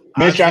cycle,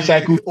 menstrual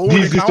cycle,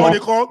 this one.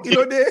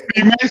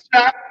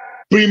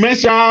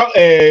 Premenstrual,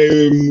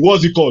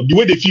 what's it called? The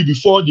way they feel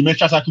before the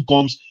menstrual cycle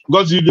comes,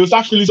 because they'll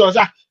start feeling so.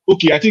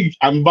 Okay, I think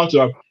I'm about to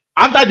have.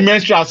 After the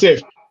menstrual self,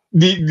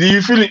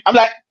 the feeling. I'm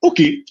like,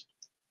 okay.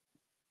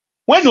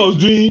 When I was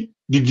doing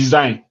the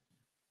design,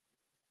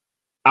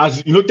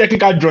 as you know,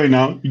 technical drawing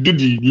now, you do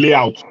the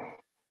layout.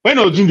 When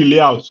I was doing the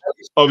layout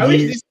of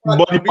the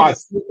body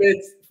parts.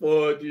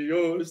 For the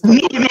No.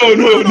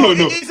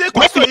 It's a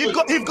question.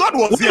 If God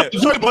was here,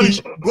 sorry,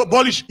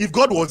 Bolish, if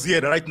God was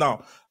here right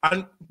now,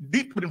 and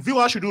the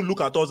viewer shouldn't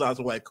look at us as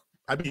like,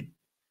 I mean,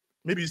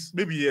 maybe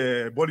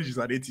Bolish is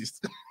an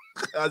atheist.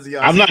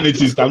 I'm not an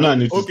atheist.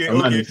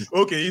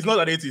 Okay, he's not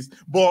an atheist.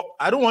 But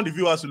I don't want the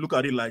viewers to look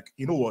at it like,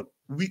 you know what?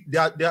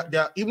 There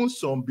are even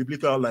some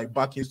biblical like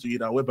backings to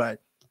it that whereby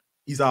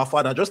he's our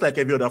father, just like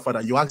every other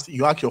father. You ask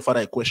your father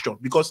a question,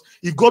 because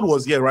if God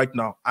was here right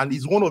now, and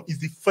it's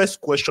the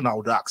first question I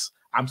would ask.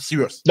 I'm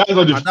serious. That's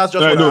not the. That's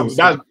just no.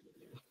 That's.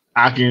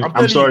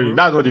 I'm sorry. You,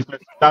 that's not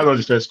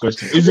the first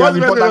question. It's an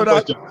important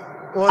question.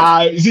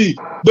 See,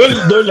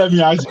 don't let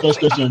me ask the first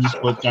question on this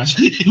podcast.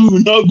 We will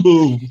not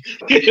go.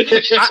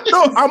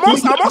 No,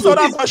 amongst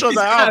other questions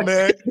I have,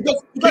 man.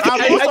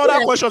 Amongst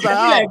other questions I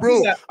have,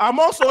 bro.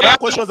 Amongst other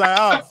questions I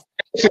have.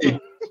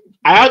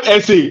 I have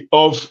essay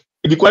of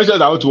the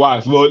questions I want to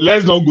ask, but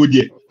let's not go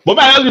there. But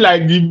I feel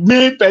like the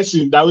main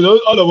person that we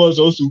all of us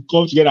also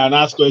come together and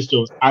ask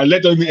questions and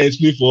let them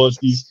explain for us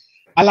is,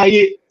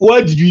 Alaye,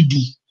 what did you do?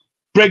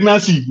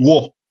 Pregnancy,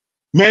 war.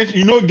 Men,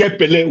 you know, get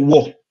Pele,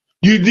 war.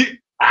 You did,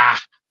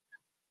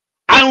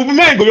 and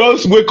men go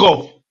just wake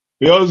up.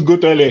 We just go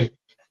toilet.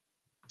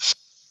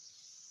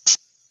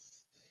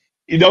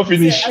 You don't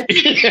finish. I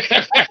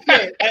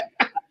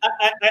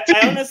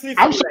honestly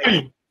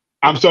feel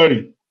I'm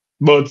sorry,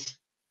 but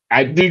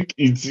I think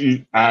it's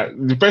the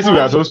person we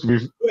are supposed to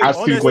be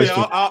asking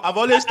questions. I've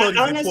always thought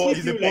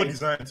it's a poor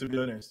design, to be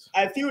honest.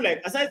 I feel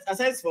like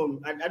aside from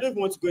I don't even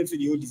want to go into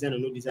the whole design or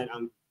no design.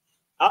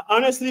 I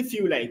honestly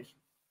feel like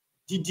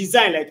the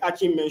design, like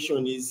Akin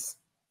mentioned, is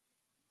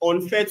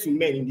unfair to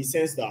men in the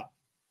sense that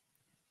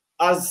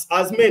as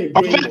men,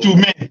 unfair to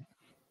men.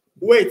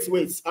 Wait,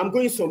 I'm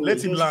going somewhere.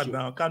 Let him land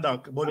now. Calm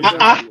down.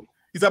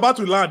 He's about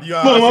to land. You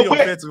are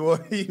unfair to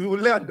him. He will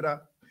land.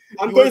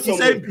 I'm going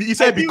somewhere. He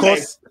said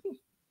because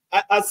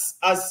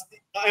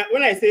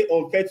when I say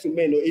unfair to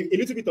men, or a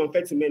little bit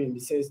unfair to men in the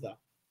sense that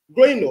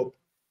growing up,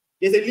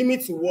 there's a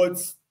limit to what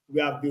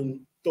we have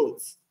been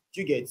taught.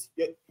 Do you get?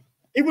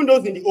 Even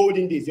those in the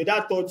olden days, your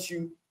dad taught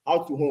you how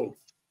to hunt.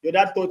 Your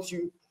dad taught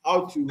you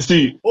how to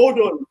hold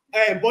on.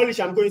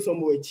 Bolish, I'm going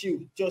somewhere.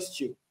 Chill, just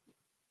chill.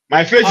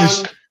 My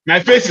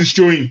face is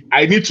showing.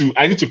 I need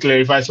to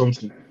clarify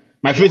something.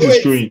 My face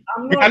is showing.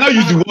 You cannot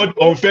use the word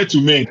unfair to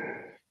men.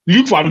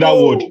 Look for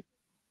another word.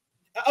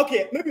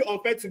 Okay, maybe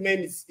unfair to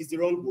men is the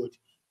wrong word.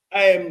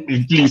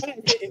 Please. When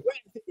I say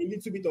a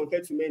little bit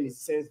unfair to men in the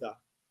sense that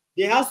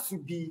there has to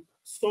be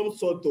some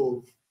sort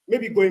of,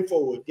 maybe going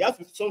forward, there has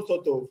to be some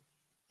sort of,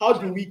 how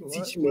do we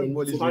teach men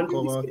to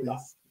handle this better?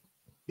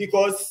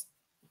 Because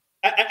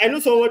I know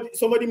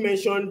somebody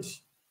mentioned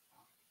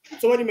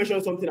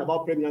something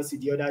about pregnancy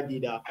the other day,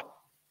 that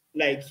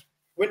like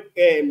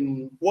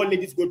when what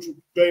ladies go through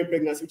during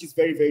pregnancy, which is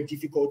very, very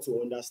difficult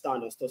to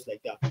understand and stuff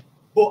like that.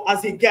 But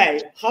as a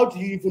guy, how do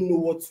you even know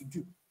what to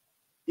do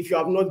if you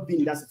have not been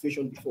in that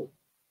situation before?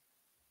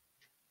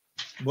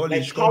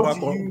 Bolish, how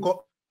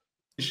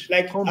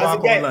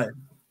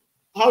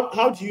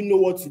do you know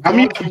what to do? I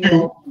mean,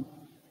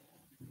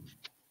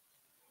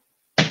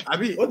 I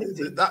mean,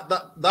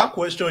 that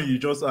question you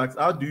just asked,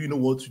 how do you know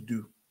what to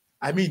do?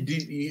 I mean,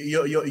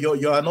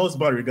 you're an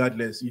husband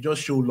regardless. You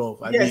just show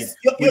love. I mean,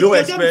 we don't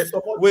expect.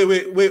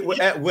 Wait.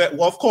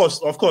 Of course,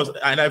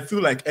 and I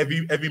feel like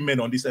every man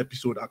on this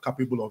episode are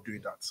capable of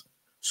doing that.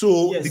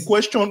 So yes. the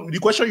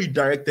question you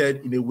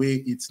directed in a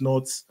way, it's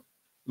not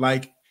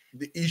like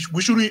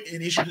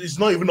it's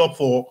not even up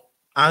for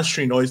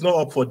answering, or it's not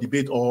up for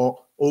debate, or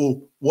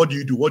what do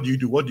you do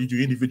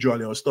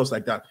individually, or stuff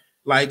like that.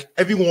 Like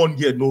everyone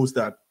here knows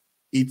that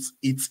it's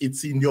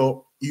in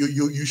your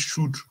you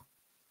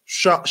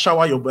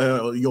shower your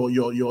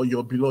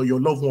below your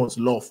loved ones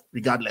love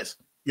regardless.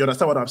 You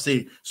understand what I'm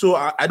saying? So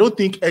I don't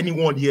think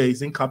anyone here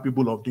is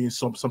incapable of doing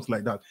something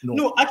like that.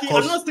 No,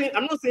 actually,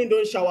 I'm not saying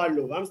don't shower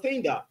love. I'm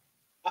saying that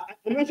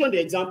I mentioned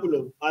the example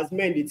of as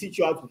men they teach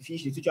you how to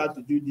fish, they teach you how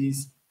to do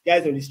this.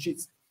 Guys on the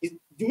streets,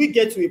 do we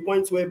get to a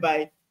point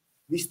whereby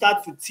we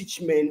start to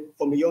teach men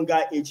from a younger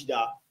age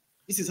that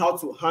this is how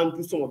to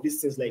handle some of these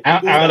things? Like I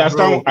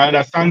understand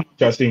what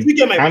you're saying.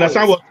 I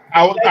understand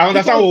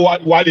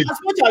what is.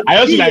 I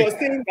also like.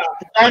 Saying that,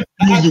 you can't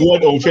use the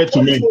word unfair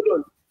to men.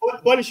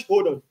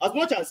 Hold on. As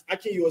much as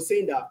actually you were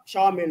saying that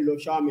shower men love,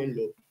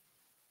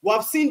 we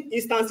have seen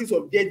instances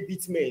of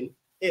deadbeat men.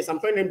 Yes, I'm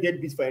trying them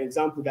deadbeats for an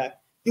example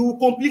that they will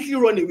completely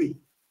run away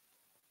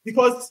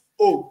because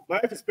my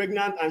wife is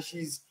pregnant and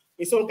she's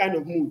in some kind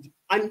of mood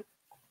and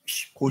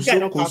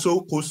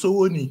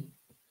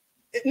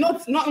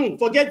not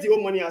forget the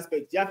whole money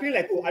aspect. They are feeling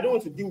like I don't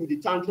want to deal with the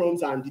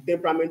tantrums and the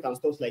temperament and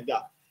stuff like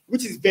that,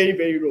 which is very,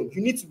 very wrong.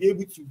 You need to be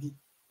able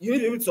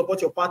to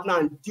support your partner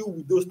and deal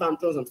with those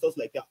tantrums and stuff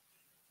like that.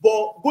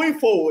 But going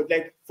forward,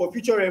 like for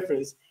future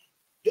reference,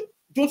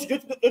 don't you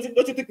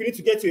think we need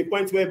to get to a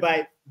point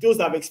whereby those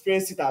that have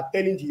experienced it are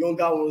telling the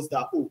younger ones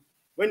that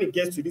when it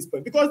gets to this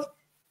point, because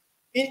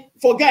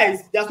for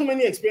guys there are so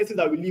many experiences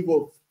that we live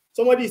off.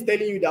 Somebody is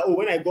telling you that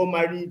when I got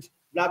married,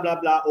 blah blah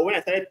blah, or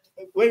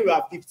when you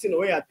are 15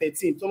 or when you are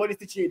 13, somebody's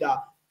teaching you that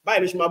by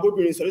the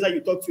Shmabobi, so that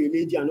you talk to a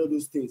lady and all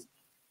those things.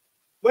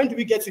 When do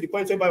we get to the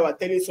point whereby we are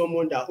telling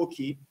someone that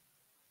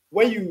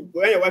when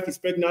your wife is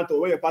pregnant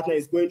or when your partner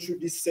is going through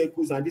these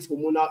circles and this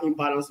hormonal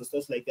imbalance and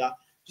stuff like that,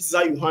 this is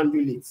how you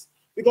handle it?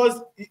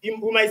 Because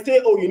we might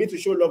say, you need to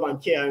show love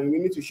and care and we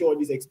need to show all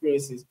these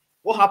experiences.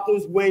 What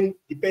happens when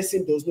the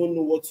person does not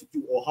know what to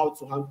do or how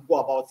to go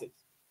about it?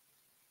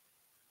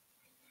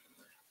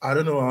 I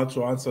don't know how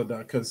to answer that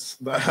because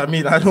I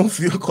don't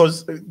feel,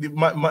 because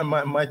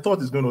my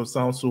thought is going to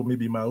sound so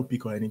maybe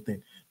myopic or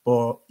anything.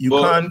 But you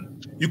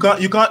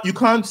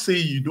can't say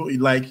you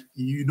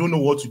don't know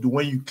what to do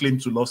when you claim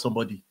to love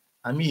somebody.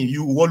 I mean,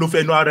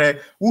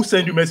 who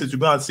send you message to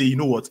go and say, you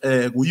know what,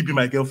 will you be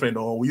my girlfriend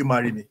or will you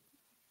marry me?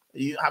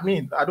 I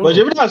don't know.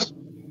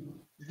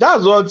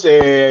 That's what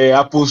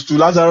Apostle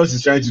Lazarus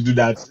is trying to do.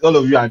 That all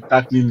of you are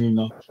tackling him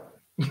now.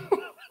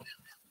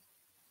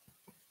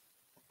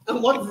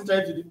 And what is he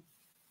trying to do?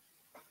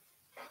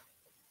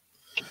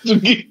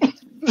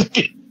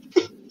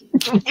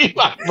 To give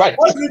advice.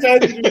 What is he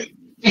trying to do?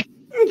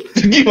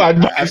 To give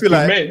advice. I feel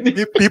like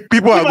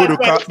people are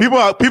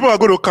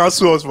going to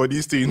cancel us for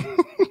this thing. To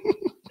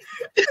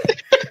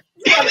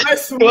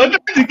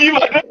give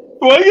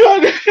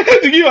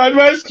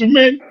advice to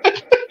men.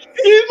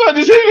 It's not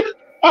the same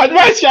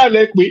advice.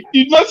 Like me.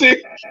 He's not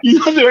say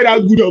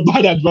whether good or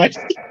bad advice.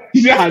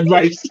 He said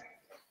advice.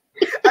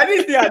 I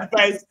didn't say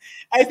advice.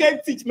 I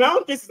said teach. My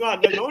own case is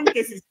not advice. My own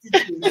case is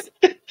teaching.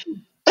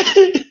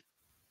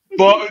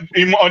 But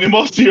on a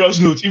more serious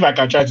note, if I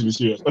can try to be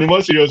serious, on a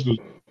more serious note,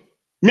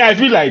 I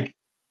feel like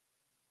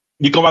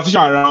the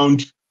conversation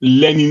around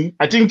learning,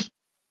 I think,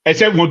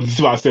 except we want to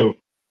deceive ourselves,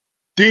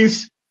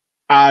 things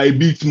are a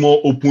bit more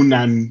open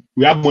and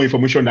we have more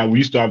information than we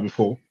used to have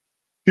before.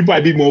 People are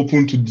a bit more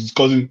open to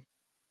discussing.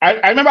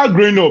 I remember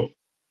growing up,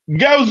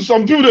 girls,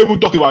 some people don't even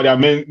talk about their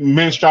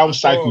menstrual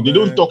cycle. They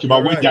don't talk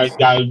about when they are,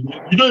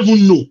 you don't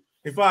even know.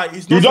 In fact,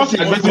 it's not something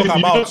to talk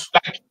about. It's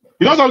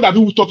not something that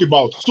people talk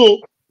about.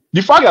 So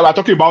the fact that we're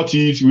talking about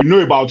it, we know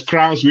about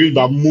cramps, we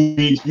know about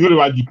movies, we know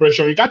about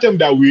depression. You can't tell me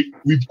that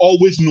we've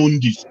always known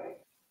this.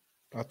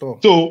 At all.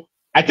 So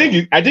I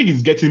think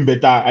it's getting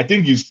better. I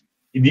think it's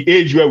in the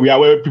age where we are,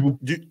 where people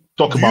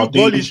talk about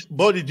things.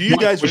 Buddy, do you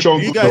guys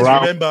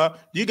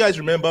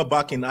remember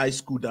back in high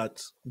school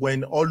that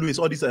when all these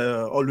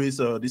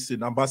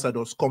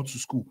ambassadors come to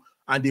school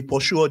and they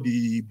pursue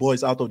the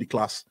boys out of the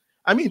class?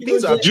 I mean,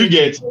 things are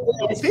changing.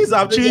 Things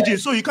are changing.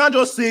 So you can't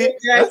just say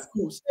high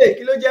school.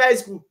 High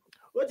school.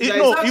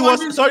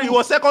 It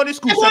was secondary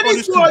school.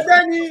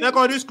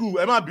 Secondary school.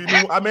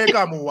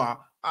 America.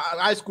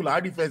 High school.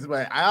 I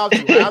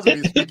have to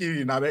be speaking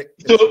in America.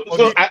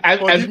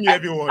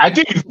 I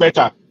think it's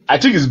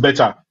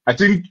better. I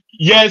think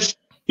yes,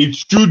 it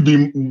should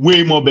be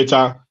way more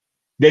better.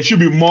 There should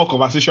be more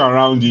conversation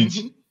around it.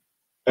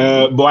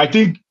 But I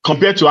think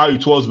compared to how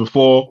it was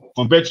before,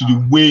 compared to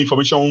the way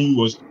information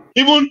was,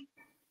 even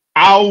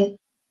how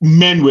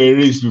men were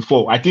raised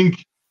before, I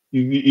think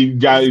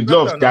there is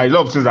a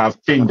lot of things that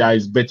have changed that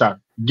is better.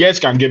 Girls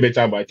can get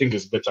better, but I think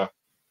it's better.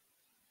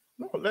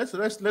 No,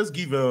 let's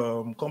give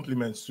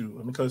compliments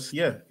to, because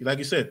like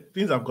you said,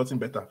 things have gotten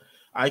better.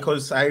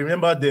 Because I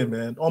remember them,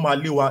 man. All my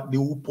liwa, they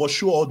will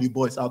pursue all the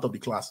boys out of the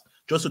class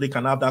just so they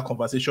can have that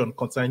conversation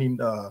concerning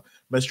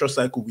menstrual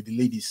cycle with the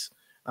ladies.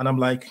 And I'm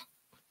like,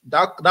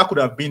 that could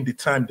have been the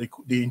time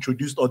they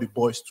introduced all the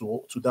boys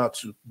to that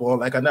too. But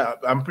like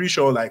I'm pretty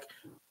sure, like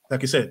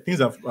you said,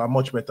 things are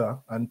much better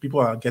and people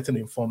are getting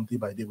informed day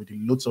by day with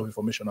loads of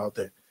information out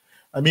there.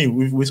 I mean,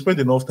 we spent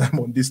enough time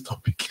on this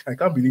topic. I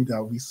can't believe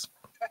that we.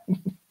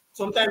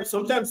 Sometimes,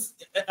 some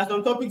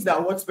topics that I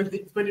want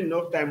spending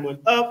enough time on.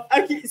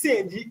 I can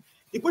say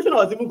the question I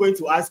was even going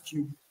to ask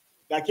you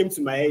that came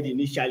to my head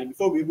initially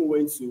before we even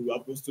went to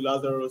Apostle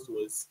Lazarus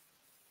was,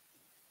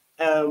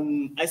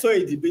 I saw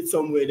a debate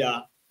somewhere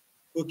that,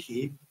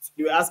 okay,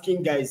 they were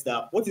asking guys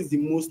that what is the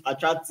most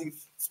attractive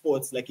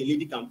sport like a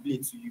lady can play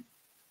to you?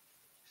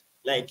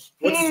 Like,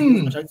 what is the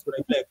most attractive sport?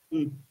 Like,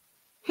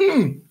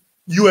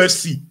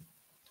 UFC.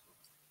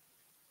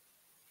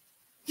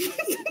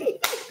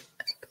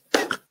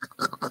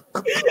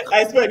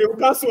 I swear they will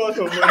cancel us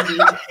on Monday.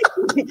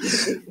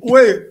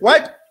 Wait,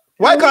 why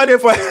can't they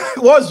find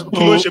what's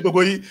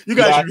you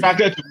guys should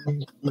attracted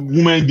to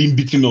women being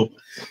beaten up.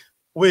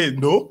 Wait,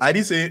 no, I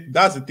didn't say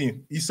that's the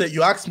thing. You said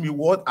you asked me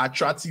what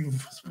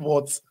attractive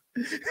sports.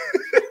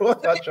 What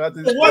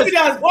attractive sports?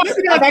 What's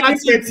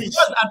attractive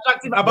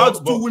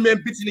about two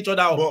women beating each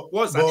other up?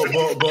 What's on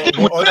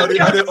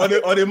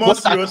a more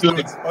serious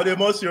note, on a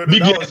more serious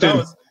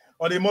note,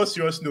 on a more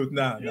serious note,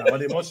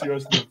 on a more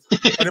serious note,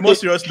 on a more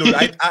serious note,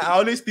 I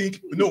always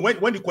think, you know,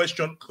 when the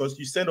question, because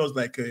you send us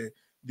like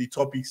the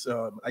topics,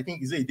 I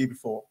think is it a day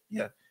before,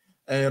 yeah,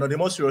 and on a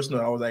more serious note,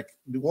 I was like,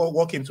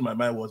 what came to my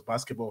mind was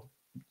basketball.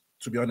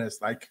 To be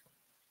honest, like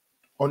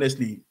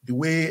honestly, the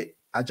way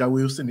Aja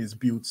Wilson is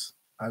built,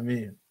 I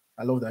mean,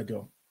 I love that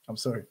girl. I'm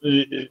sorry,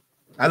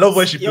 I love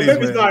when she plays. Your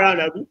baby's not around,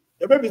 Abby.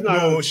 Your baby's not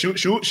around. No, she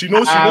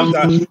knows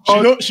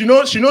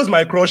that she knows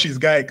my crush is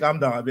guy. Calm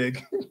down, I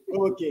beg.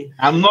 Okay.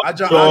 I'm not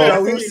Aja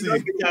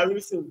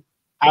Wilson.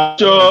 I'm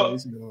sure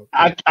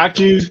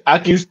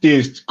Akin's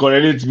taste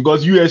correlates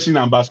because UFC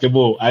and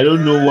basketball. I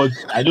don't know.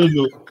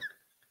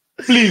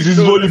 Please, it's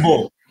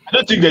volleyball. I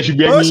don't think there should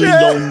be any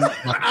long.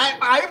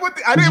 I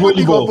don't even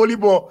think of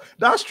volleyball.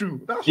 That's true.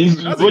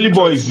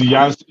 Volleyball is the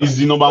answer. Is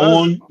the number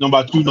one,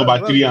 number two, number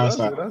three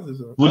answer.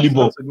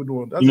 Volleyball. That's a good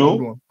one. That's a good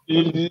one.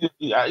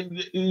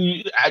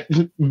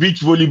 Beach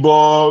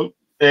volleyball,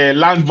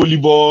 land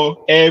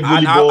volleyball, air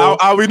volleyball.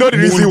 And we know the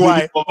reason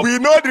why. We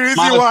know the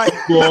reason why.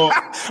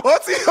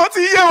 What's here?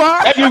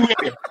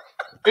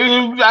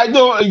 Anyway,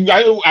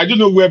 I don't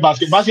know where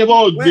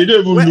basketball. They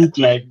don't even look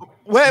like.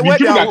 Where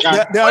they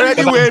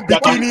already wearing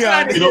bikini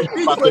and they don't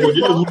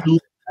even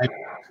look like.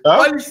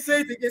 Huh?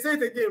 Say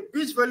it again.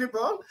 Beach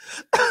volleyball,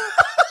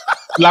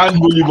 land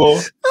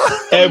volleyball,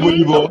 air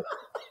volleyball,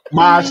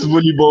 Mars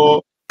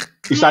volleyball,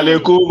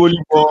 Isaleko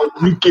volleyball,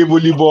 UK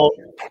volleyball,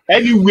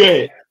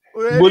 anywhere.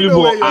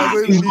 Volleyball.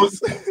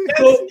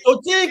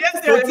 So think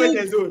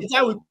the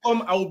time will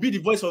come, I will be the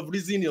voice of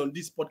reason on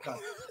this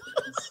podcast.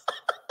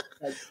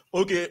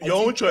 Okay,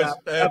 your own choice.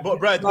 But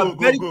Bright, go.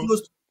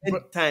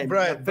 Time.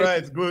 Bright,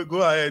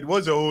 go ahead.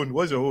 What's your own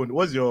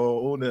sport? There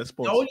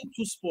are only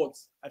two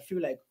sports I feel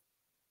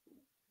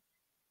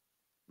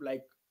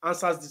like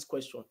answers this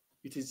question.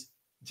 It is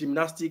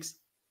gymnastics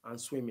and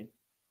swimming.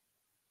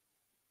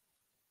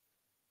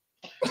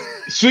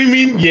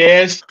 Swimming,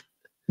 yes.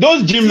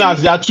 Those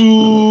gymnasts, they are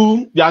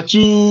too.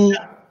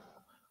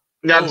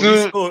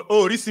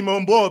 This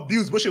Simon Ball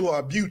abuse, but she will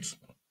abuse.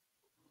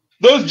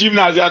 Those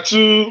gymnasts, they are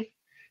too.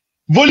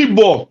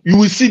 Volleyball, you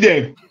will see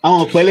them.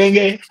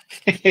 Pelenge.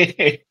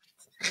 That's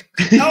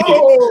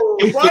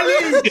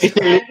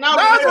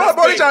what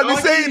Polish has been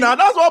saying now.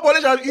 That's what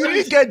Polish has. You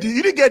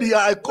didn't get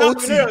the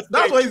coaching.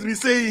 That's what he's been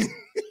saying.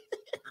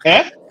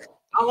 I'm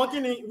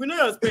working in. We know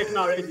your spec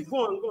now already. Go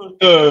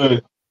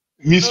on.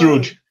 Miss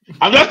Road.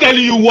 I'm just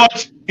telling you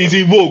what is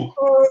in vogue.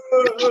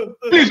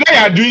 Please, when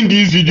you are doing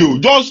this video,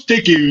 just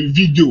take a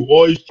video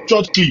or a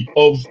short clip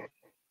of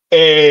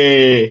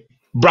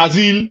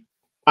Brazil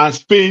and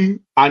Spain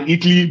and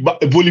Italy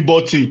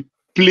volleyball team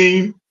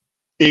playing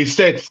a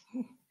set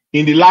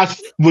in the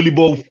last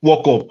volleyball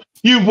World Cup.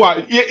 If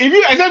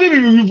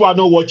you are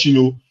not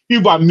watching,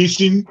 people are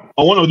missing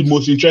on one of the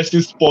most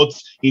interesting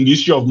sports in the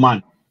history of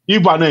man.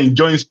 People are not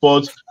enjoying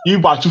sports.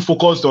 People are too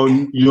focused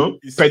on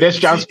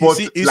pedestrian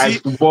sports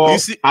like football and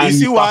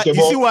basketball. You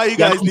see why you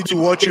guys need to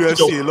watch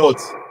UFC a lot.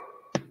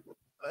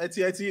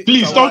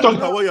 Please stop talking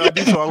about what you are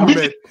doing to our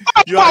women.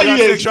 You are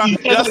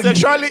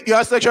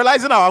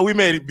sexualizing our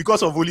women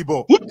because of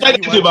volleyball. Who said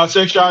anything about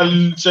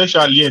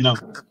sexual here now?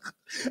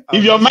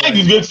 If your mind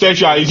is going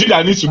sexual, it's you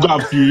that needs to go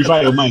and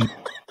purify your mind.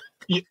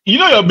 You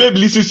know your babe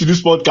listens to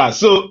this podcast,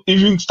 so if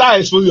you start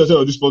exposing yourself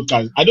on this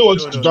podcast, I don't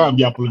want you to try and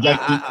be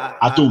apologetic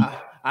at home.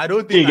 I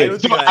don't think I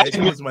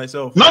expose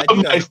myself. None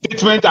of my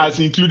statement has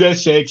included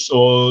sex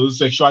or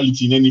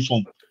sexuality in any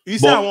form. You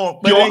say I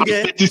want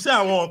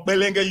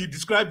Belenge, you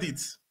described it.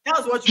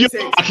 That's what you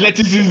said.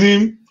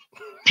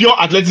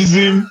 Pure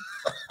athleticism,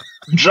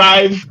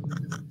 drive,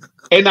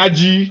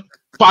 energy,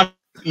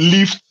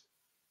 lift.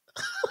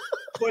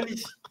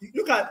 Polish.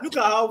 Look at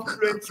how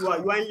fluent you are.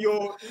 You are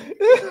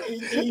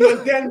in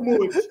your den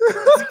mode.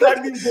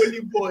 Describing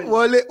volleyball.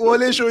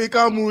 Wale show you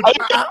can mood.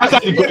 Answer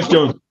the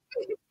question.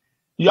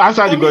 You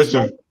answer the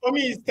question. For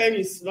me, it's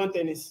tennis, lawn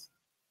tennis.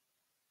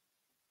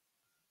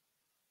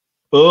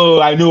 Oh,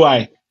 I know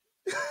why.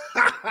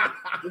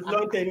 It's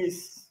lawn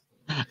tennis.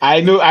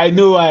 I know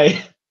why.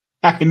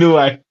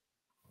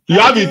 You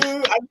have it.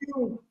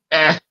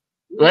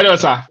 Where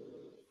else, sir?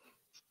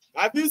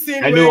 Have you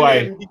seen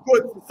the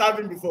coach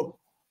serving before?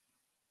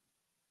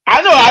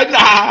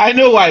 I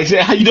know why.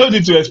 You don't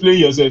need to explain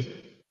yourself.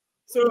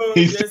 So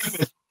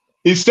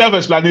It's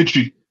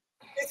self-explanatory.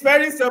 It's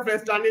very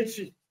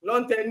self-explanatory.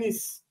 Lawn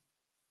tennis.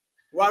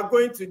 We are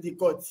going to the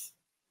court.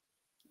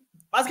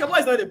 Basketball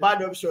is not a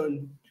bad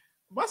option.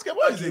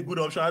 Basketball is a good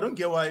option. I don't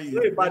get why it's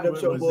not a bad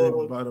option,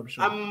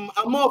 but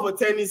I'm more of a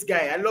tennis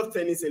guy. I love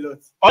tennis a lot.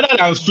 Other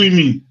than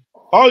swimming,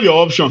 all your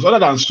options, other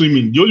than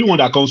swimming, the only one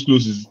that comes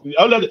close is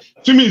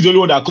swimming is the only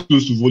one that comes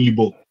close to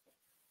volleyball.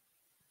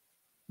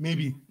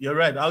 Maybe you're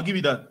right. I'll give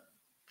you that.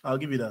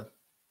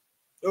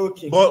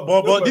 Okay.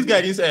 But this guy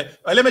didn't say.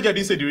 Elemejide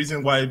didn't say the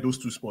reason why those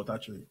two sports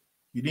actually.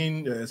 He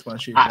didn't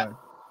expatiate.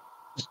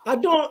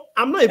 I'm not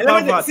a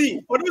pervert.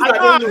 See, for those that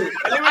don't know,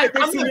 Elemejide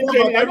takes swimming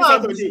training every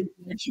Saturday.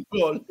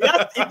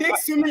 He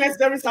takes swimming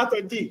lessons every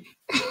Saturday.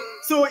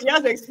 So he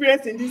has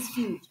experience in this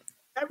field.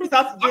 Every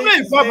Saturday. I'm not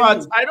a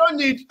pervert. I don't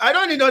need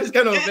all this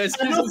kind of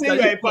excuses.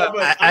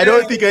 I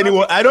don't think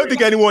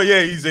anyone here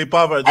is a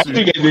pervert. I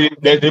think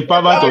there's a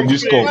pervert on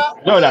this call.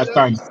 You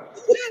understand?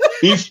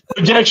 It's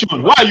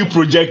projection. Why are you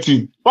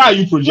projecting?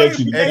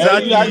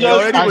 Exactly. You're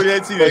already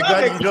projecting.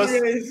 Exactly. Just.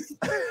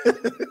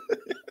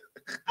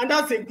 And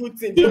that's a good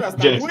thing. Do you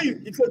understand? Yes.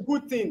 It's a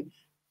good thing.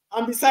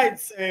 And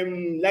besides,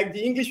 like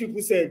the English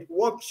people said,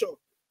 workshop.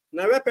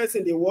 Now, where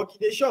person they work,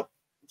 they shop.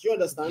 Do you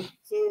understand?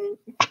 So.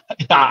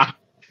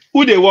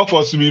 Who they work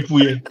for swimming pool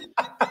here?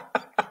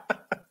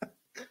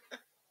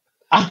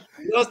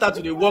 You don't start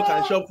to the work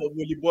and shop for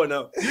volleyball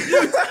now.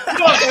 You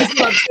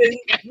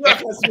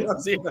what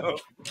I'm saying now.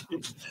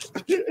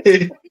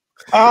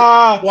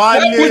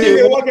 Wale,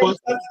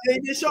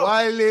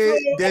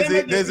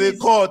 there's a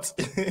court.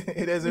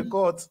 There's a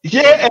court.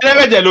 Yeah,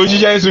 Elemejide ló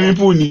ṣiṣẹ́ swimming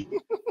pool ni.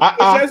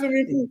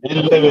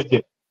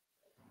 Elemejide.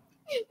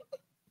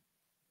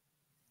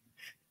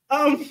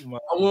 I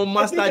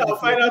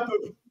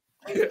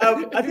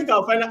think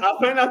our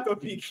final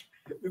topic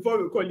before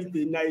we call it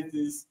a night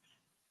is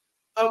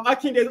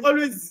Akin, there's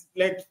always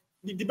like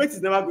the debate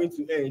is never going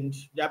to end.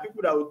 There are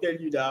people that will tell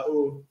you that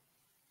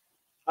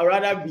I'd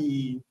rather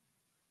be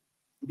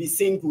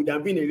single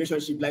than be in a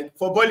relationship. Like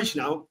for Polish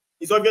now,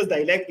 it's obvious that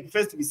he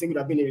prefers to be single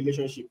than be in a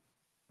relationship.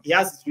 He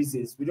has his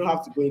reasons. We don't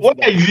have to go into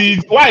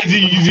that. Why is he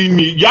using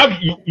me?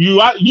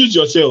 You use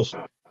yourself.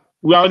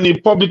 We are on a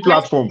public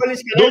platform.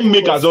 Don't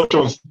make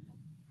assumptions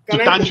to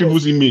tarnish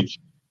people's image.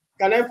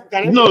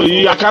 No,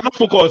 I cannot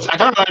focus. I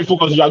cannot really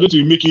focus. You are going to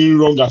be making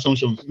wrong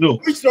assumptions. No,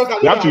 you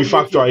have to be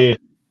factual here.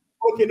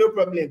 Okay, no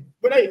problem.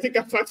 Whether you think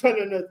I'm factual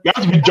or not, you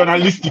have to be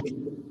journalistic.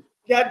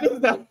 There are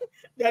those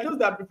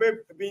that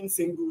prefer being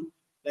single,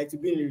 like to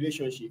be in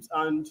relationships.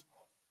 And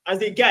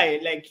as a guy,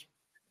 like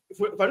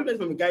if I look at it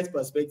from a guy's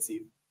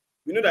perspective,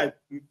 you know that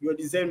you're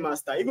the Zen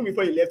master. Even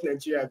before you left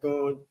Nigeria,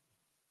 gone.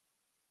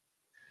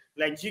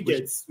 Like you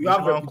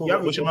have a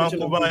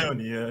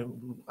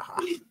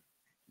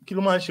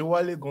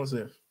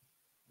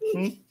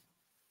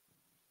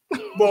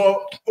But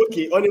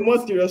okay, on a more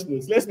serious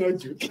note, let's not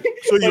joke.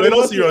 So you are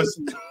not serious.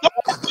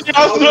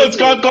 Serious note,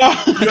 you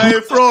are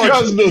a fraud.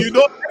 You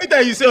don't.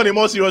 Anytime you say on a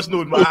more serious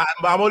note, I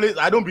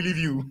don't believe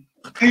you.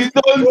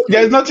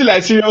 There's nothing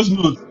like serious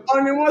note.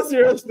 On a more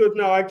serious note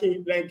now,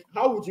 okay, like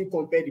how would you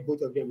compare the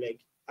both of them?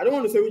 Like I don't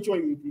want to say which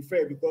one you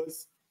prefer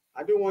because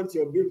I don't want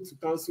your babe to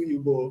cancel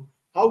you, but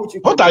how would you?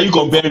 What are you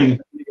comparing?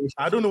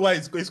 I don't know why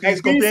it's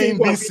comparing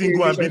being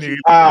single and being in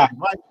a relationship.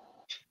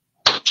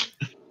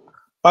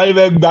 I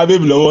even grab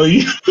him lower.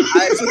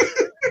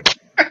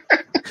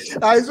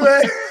 I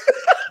swear.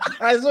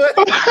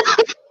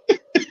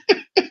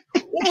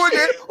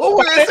 Who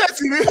would they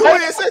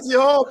set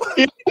you up?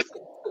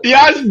 He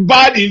has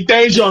bad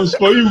intentions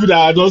for you that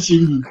are not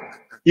single.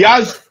 He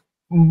has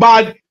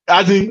bad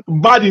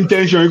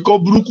intention.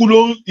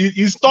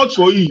 His thoughts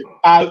for you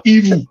are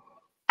evil.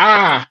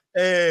 To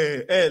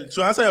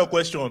answer your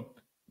question,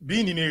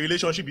 being in a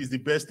relationship is the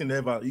best thing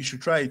ever. You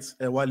should try it,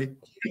 Wale. You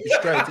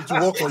should try it. It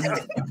will work for you.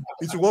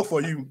 It will work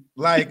for you.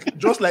 Like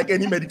just like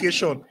any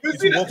medication, it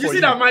will work for you. You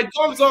see that my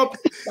thumbs up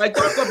is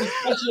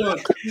passion.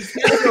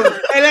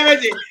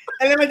 Elemejide,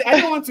 I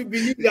don't want to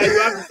believe that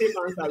you have the same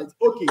answer.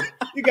 Okay,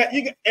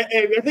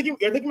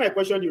 you're taking my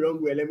question the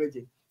wrong way,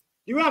 Elemejide.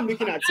 The way I'm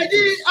looking at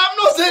it. I'm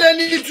not saying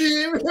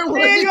anything.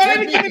 Hey, you're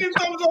already giving him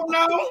thumbs up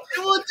now.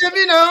 You won't tell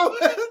me now.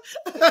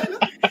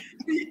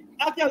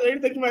 Aki has already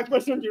taken my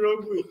question the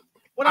wrong way.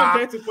 What I'm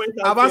trying to point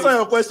out. I've answered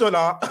your question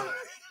now.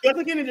 You're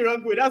taking it the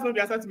wrong way. That's not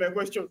the answer to my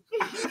question.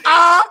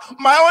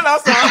 My own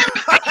answer.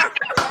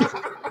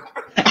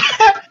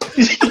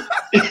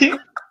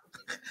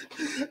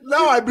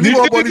 Now I believe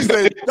what Bonnie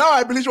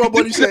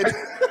said.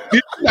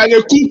 Like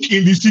a cook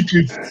in the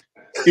secret.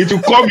 It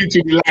will come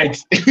into the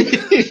light.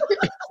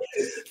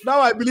 Now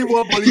I believe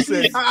what Bonnie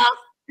said.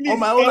 On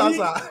my own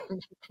answer.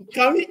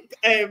 Can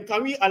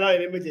we allow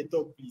Elemejide to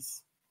talk,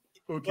 please?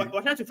 Okay.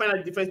 We're trying to find out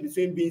the difference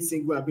between being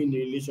single and being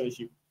in a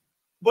relationship.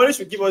 Bonnie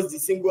should give us the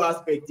single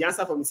aspect, the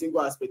answer from the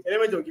single aspect.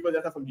 Elemejide will give us the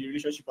answer from the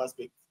relationship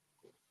aspect.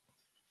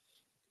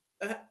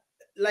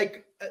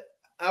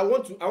 I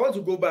want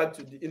to go back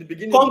to in the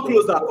beginning. Come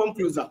closer.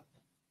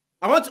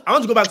 I want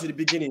to go back to the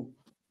beginning.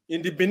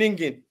 In the beginning,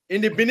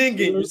 in the beginning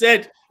game, you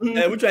said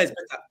which one is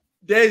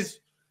better.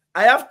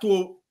 I have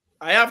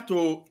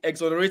to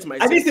exonerate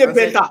myself. I didn't say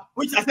better,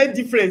 which I said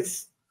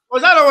difference.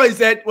 Was that not what he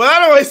said? Was that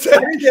not what he said?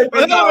 I didn't say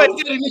Was that not what he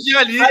better. said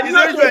initially? I did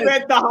not say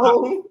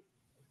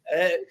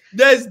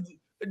better.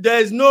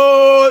 There's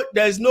no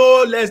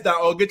less than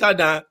or greater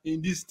than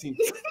in this thing.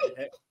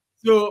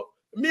 So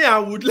me, I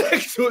would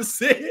like to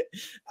say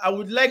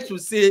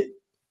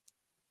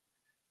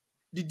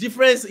the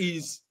difference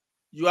is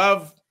you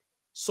have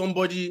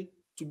somebody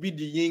to be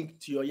the yin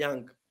to your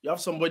yang. You have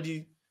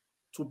somebody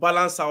to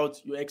balance out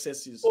your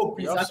excesses. Oh,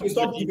 please, I can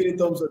stop giving a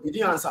thumbs up. You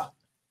didn't answer.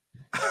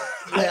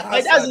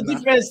 That's the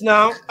difference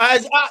now.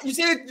 You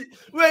say,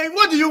 wait,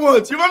 what do you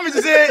want? You want me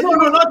to say? No,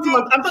 not you.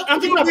 I'm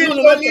talking about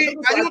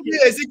you being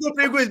a single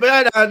penguin is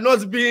better than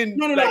not being.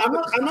 No.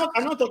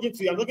 I'm not talking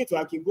to you. I'm talking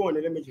to Akin. Go on,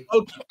 let me.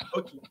 Okay.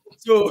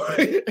 So,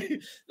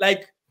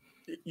 like,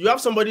 you have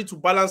somebody to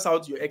balance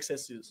out your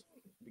excesses,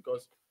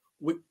 because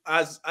we,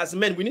 as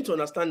men, we need to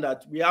understand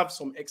that we have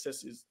some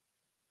excesses.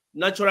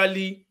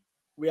 Naturally,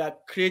 we are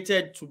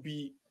created to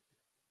be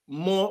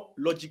more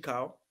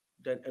logical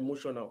than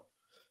emotional.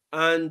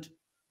 And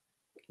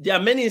there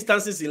are many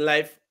instances in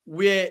life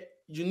where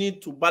you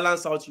need to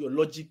balance out your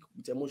logic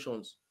with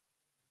emotions,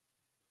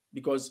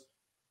 because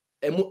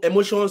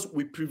emotions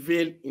will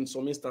prevail in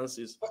some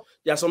instances.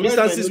 There are some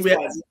instances where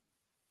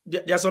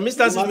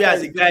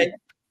as a guy,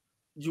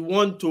 you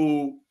want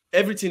to,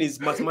 everything is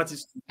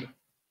mathematics.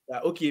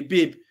 Okay,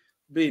 babe,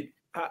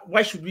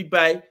 why should we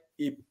buy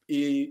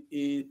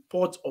a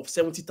pot of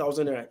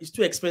 70,000 naira? It's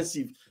too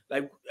expensive.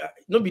 Like,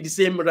 not be the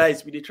same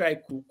rice we try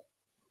cook.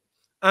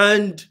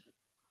 And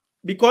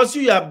because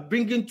you are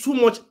bringing too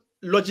much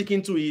logic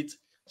into it,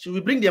 she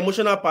will bring the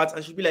emotional part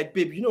and she'll be like,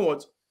 babe, you know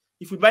what?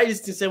 If we buy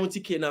this thing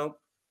 70K now,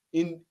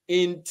 in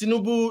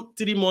Tinubu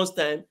 3 months'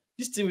 time,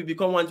 this thing will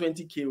become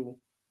 120K.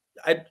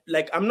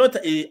 I'm not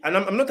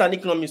an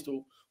economist,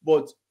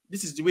 but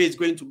this is the way it's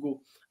going to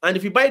go. And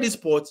if you buy this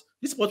pot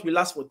will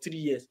last for 3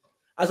 years.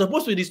 As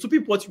opposed to the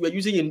stupid pot we were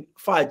using in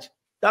Fudge.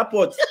 That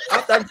pot,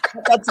 after 2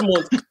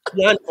 months,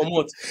 you hand for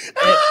months.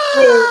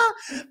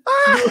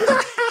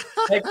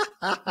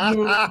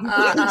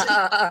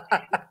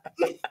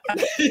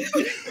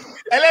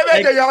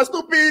 You're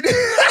stupid.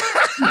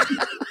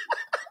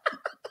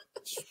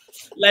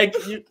 Like,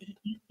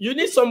 you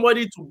need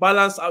somebody to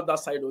balance out that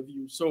side of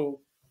you.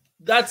 So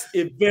that's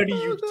a very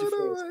huge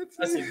difference.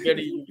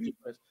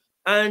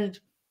 And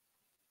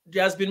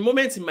there has been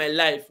moments in my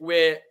life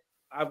where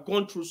I've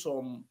gone through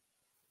some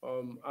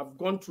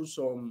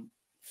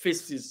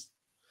phases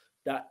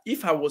that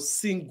if I was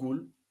single,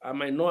 I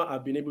might not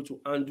have been able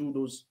to handle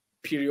those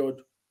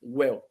period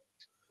well.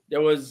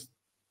 I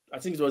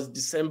think it was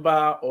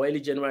December or early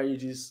January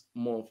this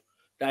month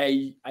that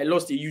I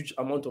lost a huge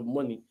amount of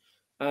money.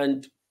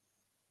 And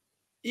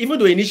even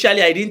though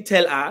initially I didn't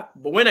tell her,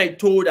 but when I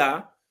told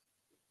her,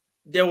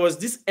 there was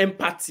this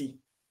empathy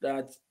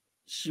that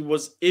she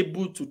was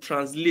able to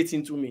translate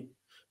into me.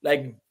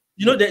 Like,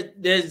 you know,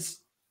 there's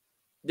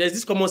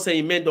this common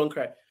saying, men don't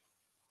cry.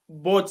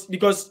 But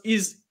because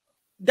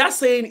that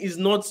saying is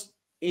not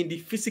in the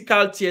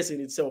physical tears in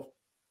itself.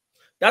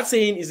 That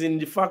saying is in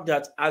the fact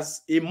that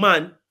as a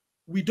man,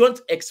 we don't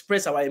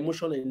express our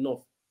emotion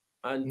enough.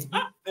 And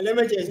let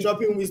me just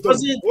drop in wisdom.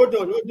 Hold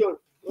on.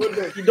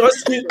 It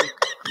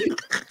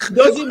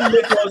doesn't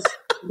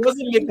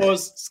make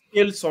us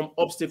scale some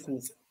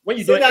obstacles when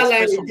you don't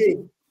express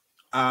something.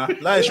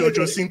 Like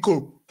Ocho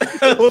Cinco.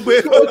 Go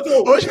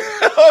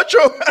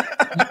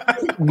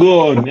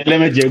on,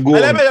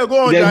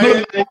 go on.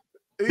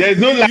 There's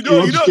no line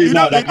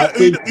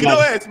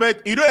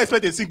you don't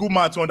expect a single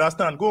man to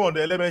understand. Go on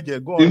the element.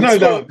 Go on.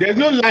 There's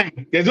no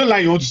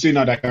line you want to say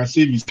now that can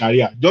save his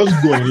career.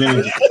 Just go on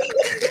element.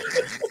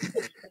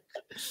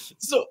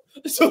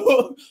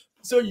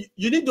 So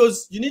you need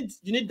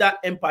that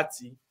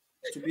empathy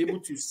to be able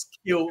to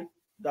scale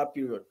that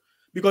period.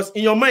 Because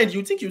in your mind,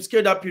 you think you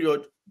scale that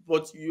period,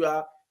 but you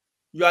are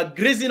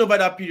grazing over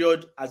that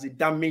period as a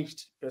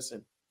damaged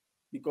person,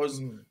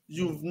 because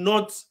you've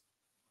not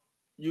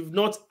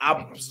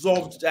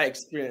absorbed that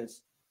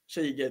experience.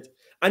 Sure, you get.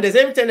 And there's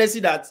every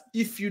tendency that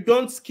if you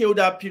don't scale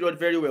that period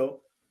very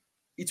well,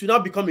 it will now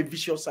become a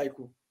vicious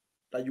cycle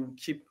that you will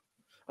keep.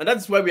 And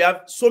that's why we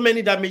have so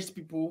many damaged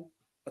people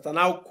that are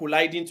now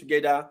colliding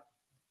together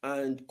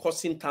and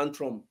causing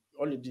tantrum,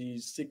 all in the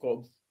sake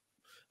of.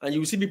 And you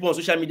will see people on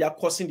social media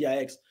cursing their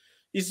ex.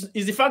 It's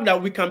the fact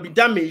that we can be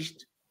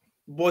damaged,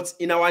 but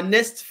in our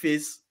next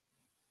phase,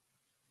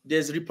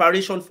 there's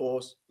reparation for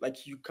us.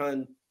 Like, you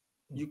can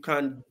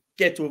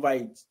get over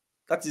it.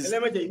 That is,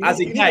 as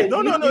a guy.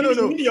 No.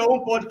 You need your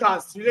own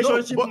podcast,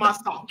 relationship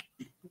master.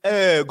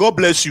 God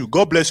bless you.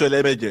 God bless you,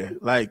 Elemeje.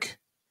 Like,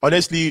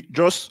 honestly,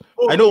 just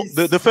I know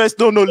the first.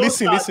 No.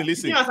 Listen.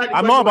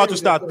 I'm not about to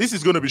start. This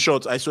is going to be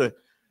short. I swear.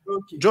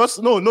 Okay.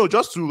 Just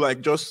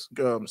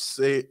to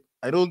say.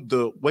 I know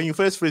when you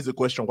first phrased the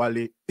question,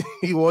 Wale,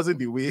 it wasn't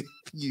the way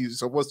you're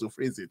supposed to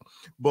phrase it.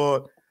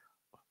 But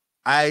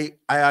I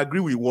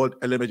agree with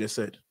what Elemeje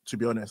said, to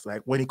be honest.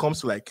 Like, when it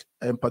comes to like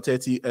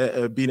empathy,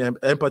 being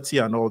empathy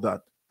and all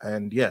that,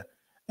 And yeah,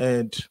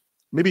 and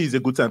maybe it's a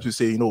good time to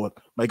say, you know what,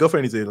 my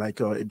girlfriend is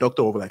a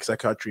doctor of like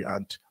psychiatry,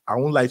 and I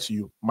won't lie to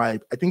you, I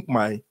think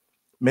my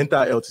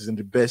mental health is in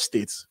the best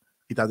state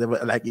it has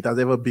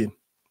ever been.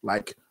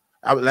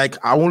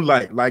 I won't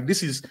lie. Like,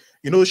 this is,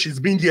 you know, she's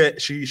been here.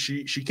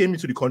 She came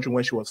into the country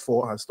when she was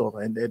 4 and stuff.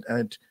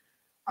 And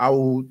I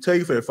will tell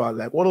you for a fact,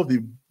 like, one of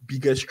the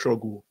biggest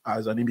struggle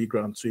as an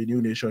immigrant to a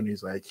new nation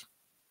is like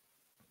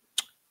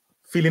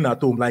feeling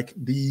at home, like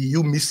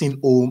you missing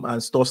home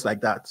and stuff like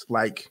that.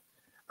 Like,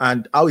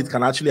 and how it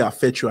can actually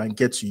affect you and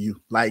get to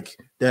you. Like,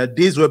 there are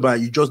days whereby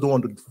you just don't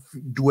want to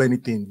do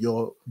anything.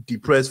 You're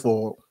depressed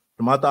for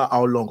no matter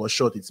how long or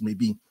short it may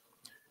be.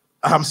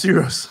 I'm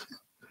serious.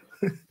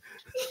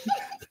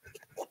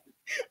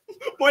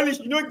 Polish,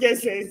 you don't get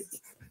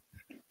sense.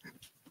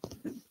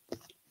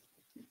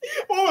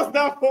 What was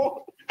that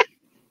for?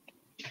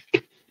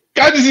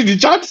 Can't you see the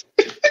chat?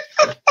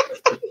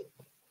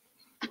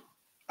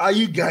 Are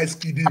you guys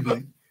kidding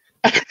me?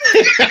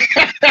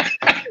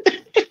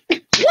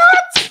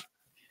 What?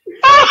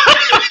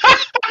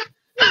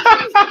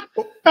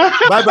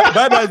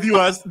 Bye,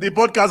 viewers. The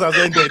podcast has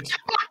ended.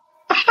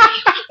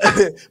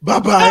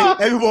 Bye,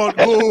 everyone.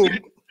 Go home.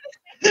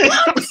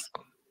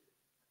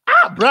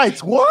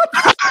 Bright, what?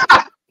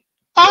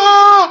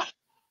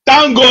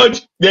 Thank God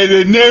there's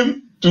a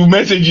name to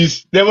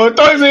messages. They were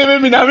talking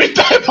maybe in every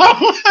time.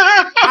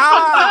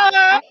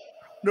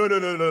 No.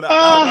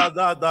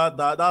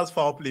 That's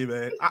foul play,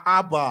 man.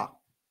 Abba.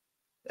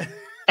 I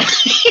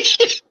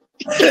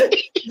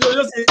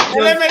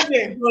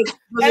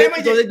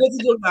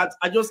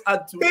just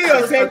had to pay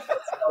yourself.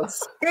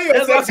 Pay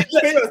yourself the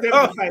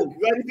fine.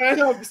 You are the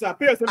financial officer.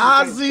 Pay yourself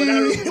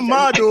the fine.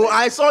 Mado,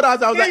 I saw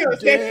that. I was pay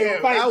like,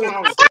 yourself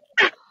damn.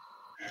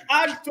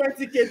 Add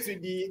 20K to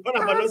the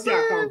unavailable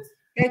account.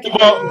 Thank you.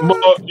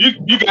 But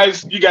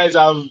you guys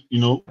have,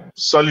 you know,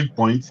 solid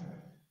points.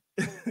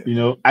 You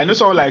know, I know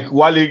someone like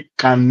Wale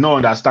cannot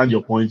understand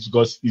your points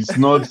because it's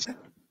not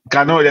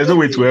there's no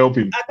way to help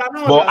him.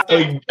 But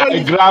I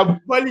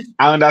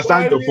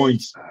understand your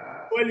points.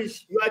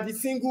 Polish, you are the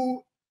Zen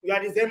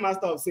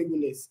master of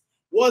singleness.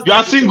 You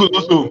are single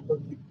also.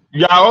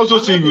 You are also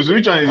single. So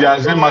which one is your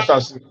Zen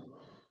master?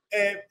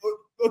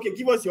 Okay,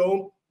 give us your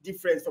own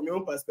difference from your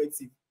own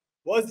perspective.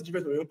 What's the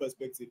difference from your own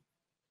perspective?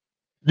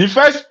 The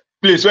first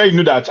place where you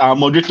know that our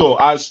moderator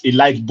has a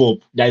light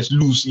bulb that is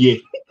loose here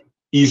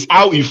is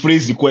how he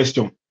phrased the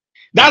question.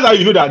 That's how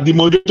you know that the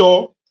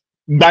moderator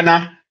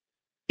banner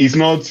is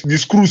not, the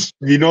screws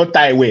did not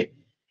tie well.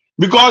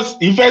 Because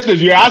in first place,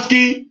 you're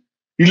asking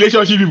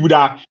relationship people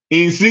that are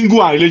in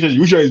single and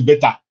relationship, which one is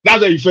better?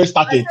 That's where you first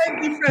started.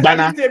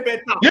 Banner.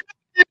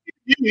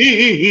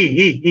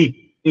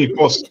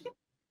 Pause.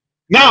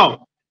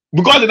 Now,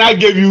 because I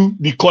gave you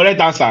the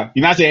correct answer,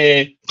 you now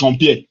say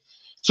compare.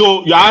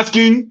 So you're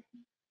asking,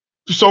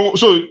 so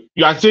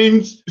you are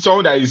saying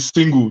someone that is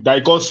single, that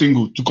you call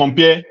single, to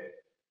compare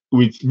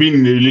with being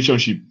in a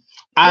relationship,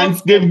 and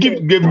they've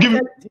given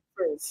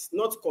difference,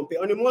 not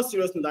compare. On a more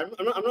serious note,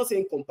 I'm not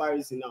saying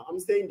comparison now. I'm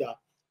saying that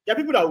there are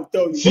people that will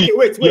tell you, okay,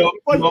 wait,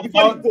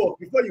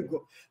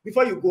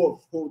 before you go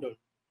off, hold on.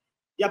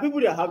 There are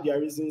people that have their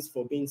reasons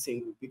for being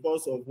single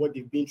because of what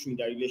they've been through in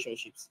their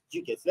relationships.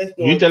 You get? Let's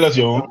you tell us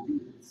your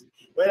own.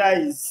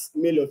 Whether it's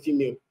male or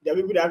female, there are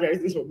people that have their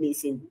reasons for being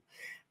single,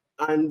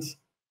 and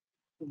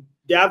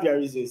they have their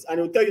reasons, and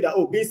they'll tell you that,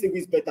 oh, being single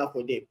is better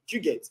for them. You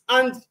get?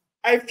 And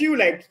I feel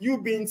like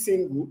you being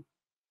single,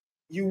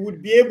 you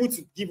would be able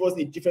to give us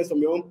a difference from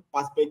your own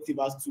perspective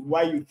as to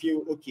why you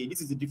feel, okay,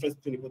 this is the difference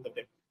between the both of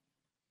them.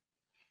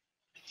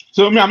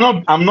 So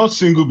I'm not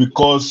single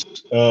because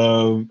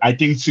I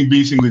think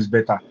being single is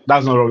better.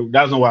 That's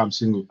not why I'm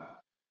single.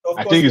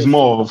 I think it's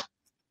more of.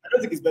 I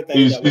don't think it's better.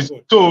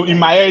 So in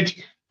my head,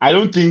 I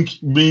don't think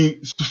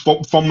being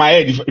from my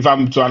head, if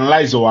I'm to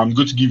analyze or I'm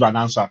going to give an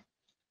answer,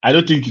 I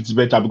don't think it's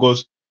better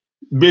because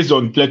based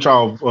on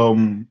plethora of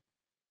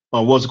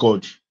what's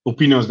called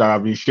opinions that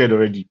have been shared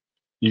already.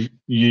 If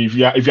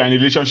you're in a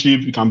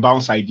relationship, you can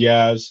bounce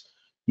ideas.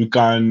 You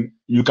can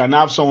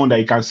have someone that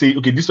you can say,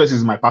 okay, this person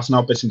is my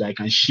personal person that I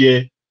can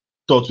share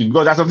thoughts with.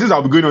 Because there's some things that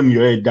will be going on in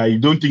your head that you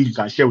don't think you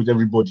can share with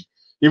everybody,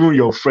 even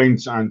your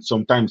friends. And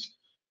sometimes,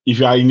 if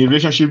you are in a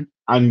relationship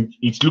and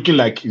it's looking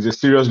like it's a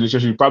serious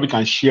relationship, you probably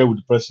can share with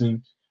the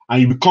person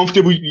and you'll be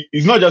comfortable.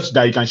 It's not just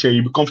that you can share,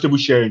 you'll be comfortable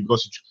sharing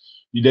because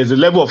there's a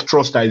level of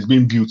trust that is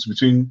being built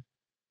between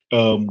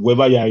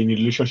whoever you are in a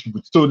relationship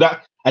with. So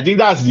that I think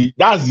that's the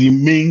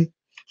main,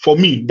 for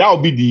me, that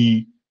would be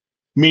the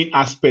main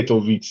aspect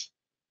of it.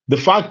 The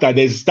fact that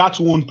there's that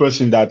one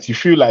person that you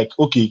feel like,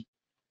 okay,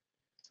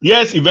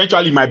 yes,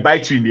 eventually it might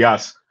bite you in the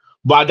ass,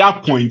 but at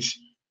that point,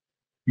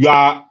 you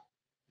are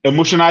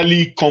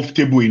emotionally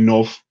comfortable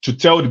enough to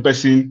tell the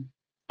person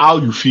how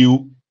you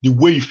feel, the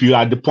way you feel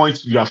at the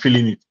point you are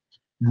feeling it,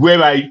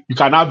 whereby you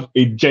can have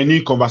a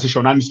genuine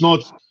conversation, and it's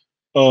not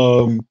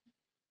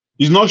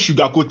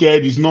sugar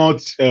coated. It's not.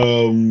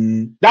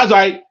 That's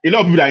why a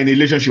lot of people that are in a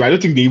relationship, I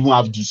don't think they even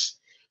have this.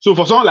 So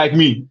for someone like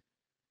me,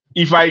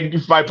 if I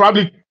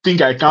probably think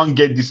I can't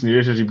get this in a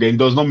relationship, then it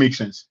does not make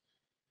sense.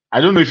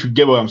 I don't know if you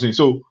get what I'm saying.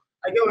 So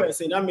I get what you're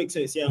saying. That makes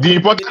sense. Yeah. the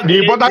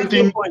important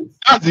thing,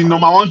 that's the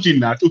number one thing,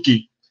 that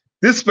okay,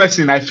 this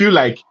person, I feel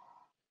like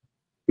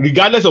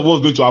regardless of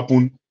what's going to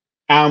happen,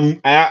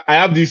 I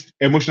have this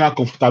emotional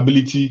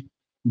comfortability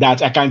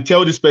that I can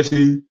tell this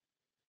person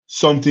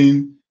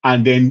something,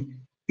 and then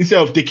instead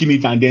of taking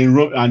it and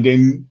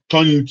then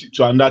turning it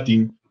to another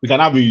thing, we can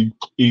have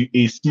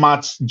a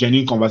smart,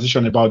 genuine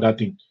conversation about that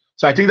thing.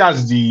 So I think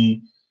that's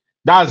the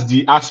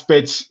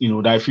aspect,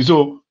 that I feel.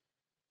 So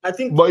I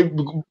think, but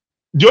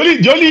the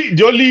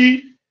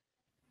only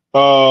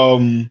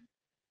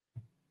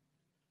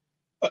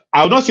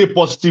I would not say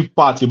positive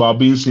part about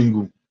being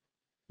single,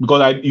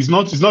 because it's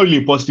not really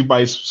a positive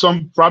part. It's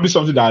probably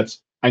something that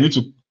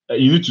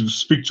you need to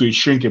speak to a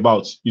shrink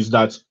about, is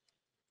that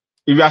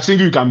if you are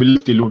single, you can be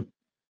left alone,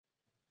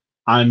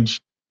 and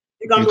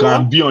you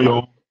can be on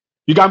your.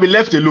 You can be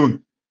left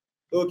alone.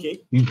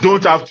 Okay. You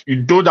don't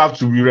have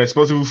to be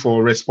responsible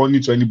for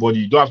responding to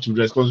anybody. You don't have to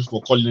be responsible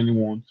for calling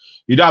anyone.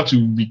 You don't have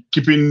to be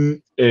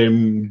keeping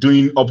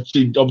doing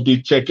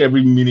update check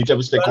every minute,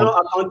 every second. You're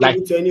not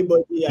accountable to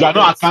anybody. You are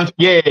not accountable.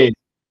 Yeah,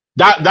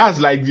 that's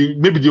like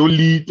maybe the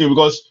only thing,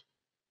 because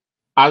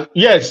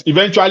yes,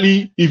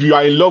 eventually, if you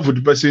are in love with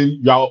the person,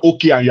 you are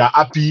okay and you are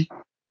happy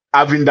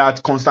having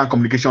that constant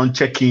communication,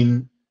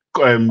 checking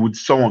with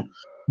someone.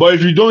 But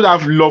if you don't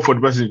have love for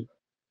the person,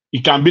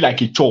 it can be like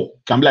a chore,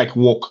 it can be like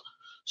work.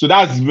 So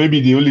that's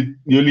maybe the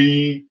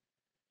only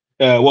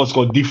what's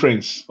called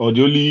difference, or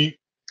the only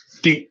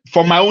thing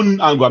from my own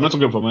angle. I'm not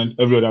talking from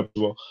every other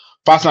people.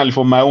 Personally,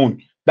 from my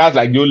own, that's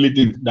like the only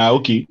thing that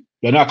okay,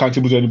 you're not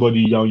accountable to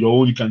anybody. You're on your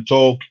own. You can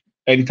talk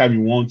anytime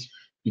you want.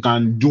 You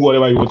can do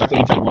whatever you want at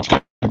any time. You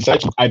can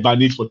decide to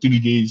hibernate for 3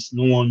 days.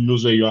 No one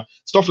knows where you are.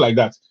 Stuff like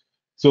that.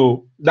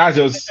 So that's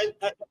just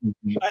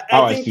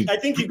how I see it. I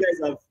think you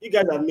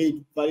guys have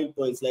made valid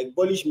points. Like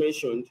Bolish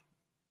mentioned,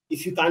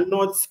 if you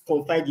cannot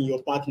confide in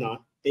your partner,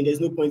 then there's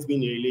no point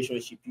being in a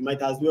relationship. You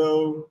might as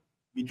well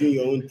be doing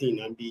your own thing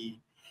and be.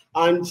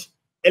 And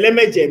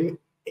Elemeje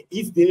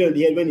hit the nail on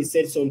the head when he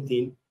said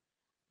something,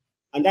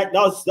 and that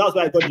was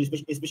why I got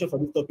the inspiration for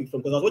this topic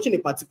from, because I was watching a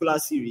particular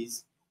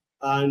series,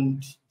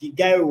 and the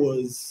guy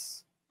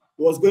was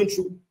going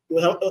through.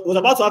 Was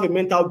about to have a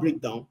mental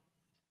breakdown,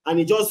 and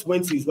he just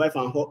went to his wife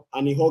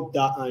and he hugged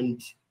her,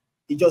 and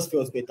he just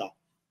feels better.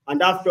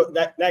 And that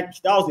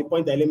was the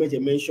point that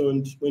Elemeje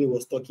mentioned when he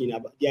was talking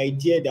about the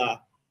idea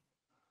that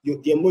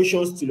the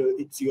emotions to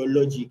your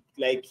logic,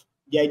 like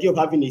the idea of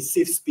having a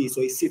safe space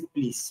or a safe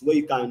place where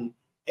you can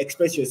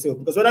express yourself.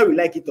 Because whether we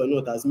like it or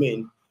not, as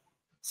men,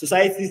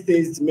 society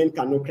says men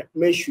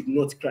should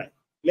not cry.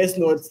 Let's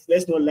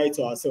not lie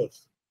to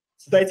ourselves.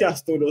 Society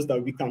has told us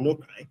that we cannot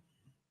cry,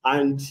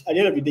 and at the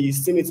end of the day, you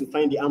still need to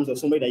find the arms of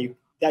somebody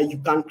that you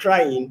can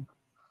cry in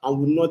and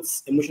will not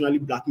emotionally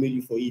blackmail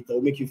you for it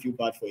or make you feel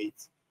bad for it.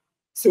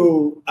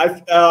 So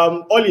I've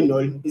all in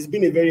all, it's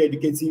been a very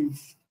educative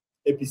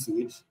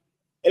episode.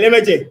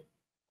 Elemeje,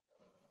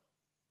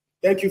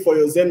 thank you for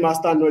your Zen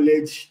master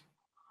knowledge.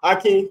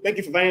 Akin, thank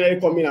you for finally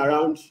coming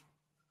around.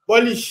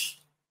 Polish,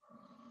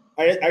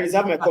 I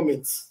reserve my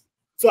comments.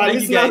 So our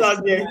listeners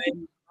out there.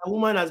 A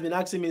woman has been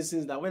asking me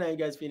since that, when are you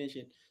guys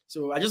finishing?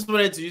 So I just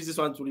wanted to use this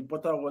one to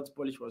report out what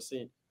Polish was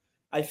saying.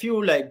 I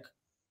feel like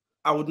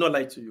I would not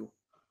lie to you.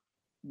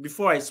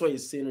 Before I saw a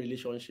sane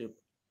relationship,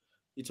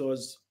 it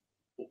was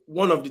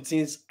one of the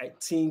things I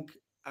think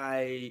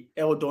I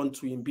held on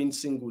to in being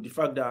single. The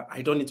fact that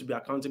I don't need to be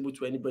accountable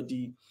to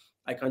anybody.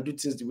 I can do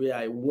things the way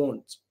I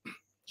want.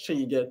 Sure,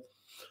 you get.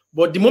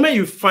 But the moment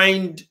you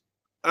find,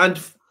 and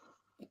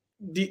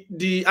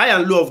the high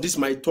and low of this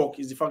my talk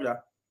is the fact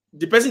that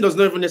the person does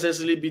not even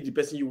necessarily be the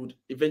person you would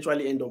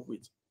eventually end up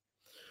with.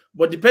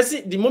 But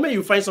the moment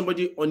you find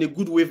somebody on a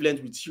good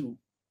wavelength with you,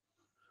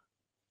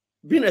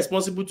 being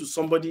responsible to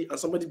somebody and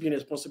somebody being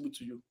responsible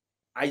to you,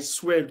 I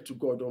swear to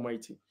God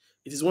Almighty,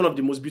 it is one of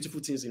the most beautiful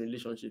things in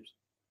relationships.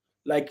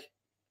 Like,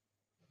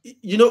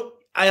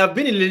 I have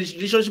been in a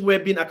relationship where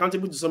being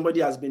accountable to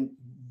somebody has been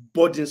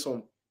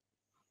burdensome.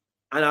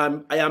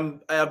 And I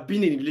have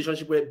been in a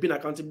relationship where being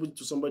accountable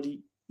to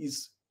somebody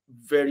is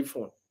very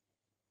fun.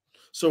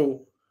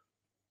 So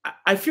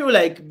I feel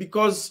like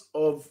because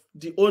of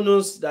the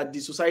onus that the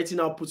society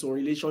now puts on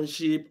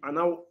relationship and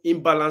how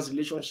imbalanced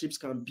relationships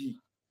can be,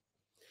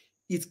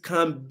 it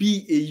can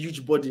be a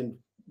huge burden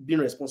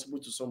being responsible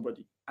to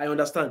somebody. I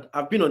understand.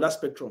 I've been on that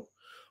spectrum.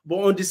 But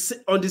on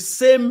the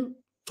same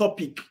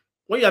topic,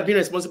 when you are being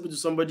responsible to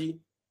somebody,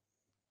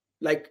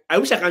 like, I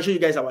wish I can show you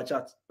guys our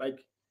chat.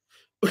 Like,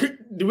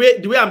 the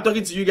way I'm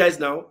talking to you guys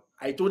now,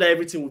 I told her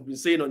everything we've been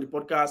saying on the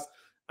podcast,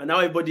 and now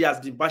everybody has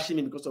been bashing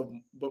me because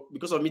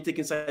of me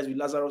taking sides with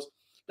Lazarus.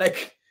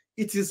 Like,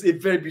 it is a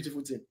very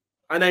beautiful thing.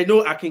 And I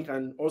know Akin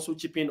can also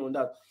chip in on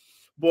that.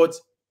 But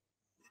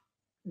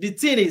the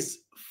thing is,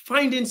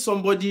 finding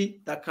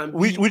somebody that can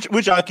be...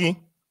 Which Akin?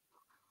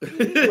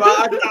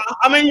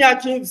 How many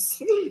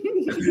Akins?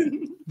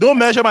 Don't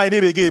mention my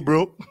name again,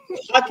 bro.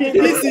 Akin,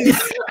 this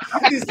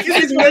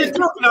is very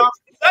joke now.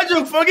 That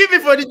joke, forgive me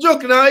for the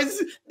joke now.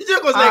 The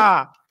joke was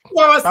like,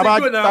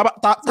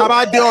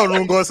 Taba de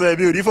ọ̀run gan sef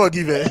mi ò ní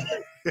forgive.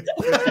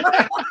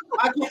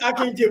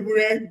 Akin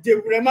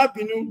Jebure má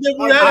bínú.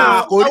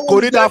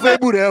 Kò ní da fún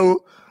Ebure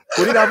o.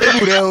 Kò ní da fún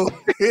Ebure o.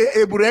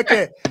 Ebure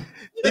kẹ̀.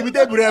 Ibi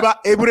tẹ́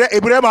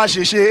Ebure máa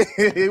ṣèṣe.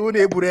 Ewu ni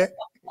Ebure.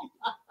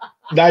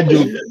 That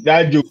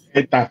joke,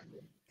 enter.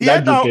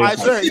 I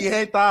swear, he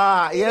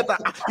enter.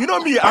 You know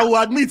me, I will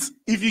admit,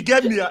 if you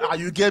get me,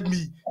 you get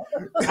me.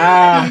 You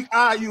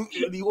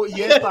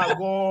enter,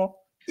 go.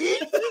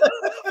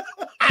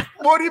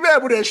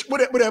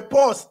 But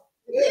pause.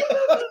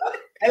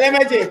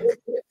 LMJ,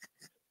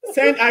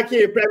 send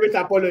Aki a private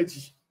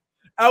apology.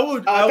 I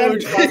would.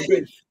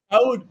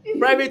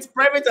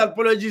 Private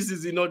apologies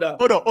is in order.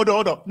 Hold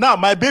on. Now,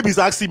 my baby's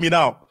asking me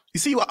now. You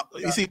see,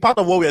 part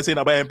of what we are saying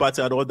about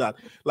empathy and all that,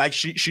 like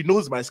she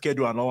knows my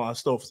schedule and all that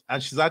stuff,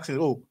 and she's asking,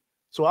 "Oh,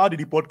 so how did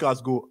the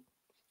podcast go?"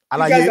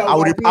 And I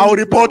will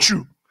report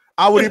you.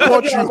 I will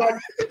report you. That's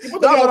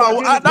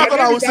what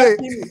I will say.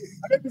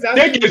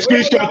 Take a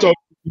screenshot of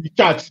the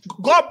chat.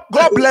 God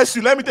bless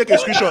you. Let me take a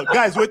screenshot,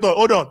 guys. Wait,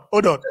 hold on.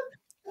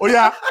 Oh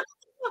yeah.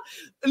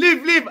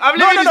 Leave. I'm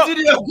leaving the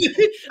studio.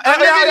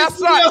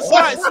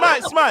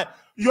 Smile.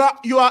 You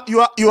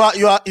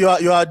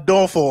are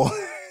done for.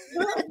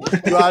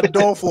 You are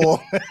done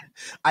for.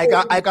 I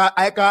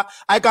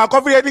can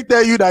confidently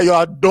tell you that you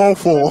are done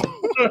for.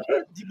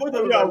 The both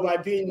of you are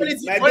overdoing it.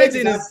 My baby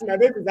is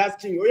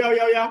asking.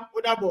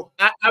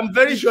 I'm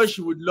very sure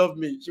she would love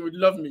me.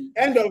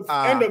 End of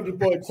the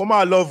pod. Come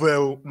on, love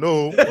her.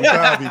 No, we can't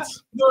have it.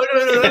 No,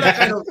 that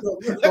kind of stuff.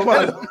 Come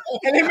on.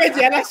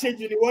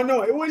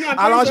 No.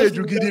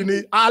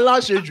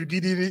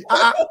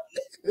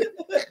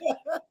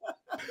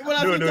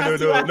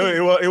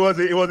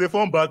 It was a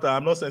fun battle.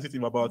 I'm not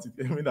sensitive about it.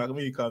 Let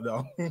me calm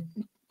down.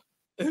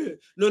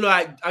 No.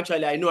 I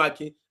know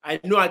Akin. I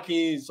know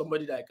Akin is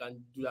somebody that I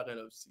can do that kind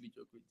of silly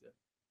joke with.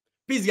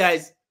 Please,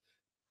 guys.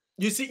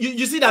 You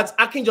see that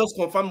Akin just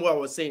confirmed what I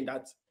was saying,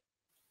 that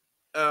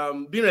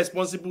being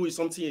responsible is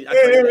something.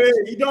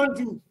 He don't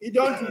do.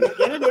 You're not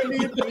the only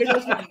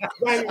relationship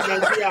in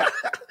Nigeria.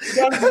 He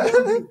don't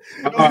do.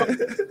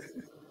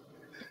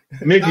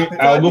 Make it.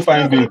 I'll go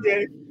find him.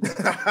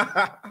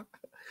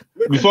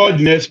 Before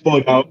the next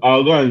pod,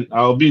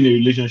 I'll be in a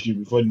relationship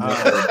before the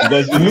next pod,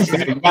 because it looks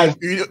like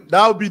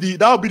that would be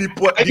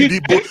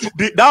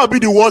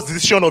the worst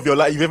decision of your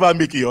life you've ever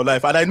made in your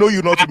life, and I know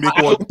you not to make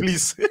one.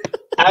 Please. In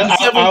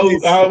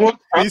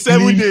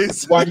 7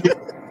 days. I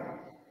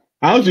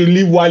want to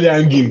leave Wale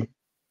hanging,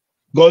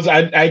 because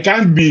I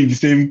can't be in the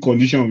same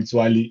condition with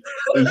Wale.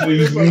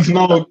 It's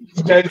not.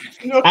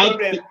 No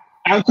problem.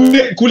 And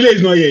Kule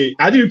is not here.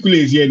 I think Kule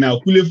is here now.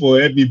 Kule for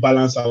help me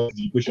balance out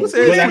the equation. Kule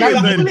is in a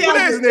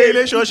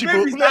relationship.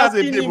 Kule has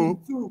a babe.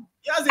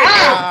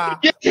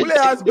 Kule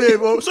has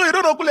babe. So you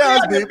don't know Kule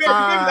has babe. Babe is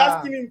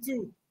asking him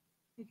too.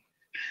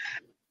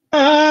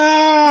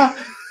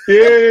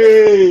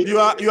 Hey. You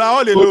are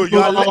all alone.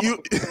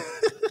 You.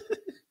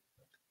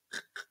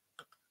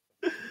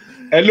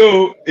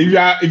 Hello, if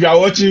you are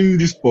watching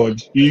this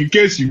pod, in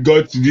case you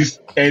got to this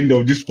end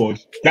of this pod,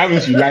 that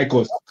means you like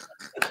us.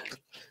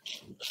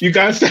 You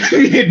can send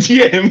me a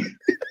DM.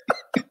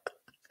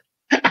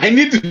 I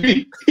need to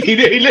be in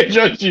a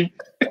relationship.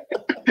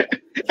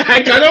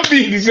 I cannot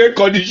be in the same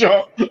condition.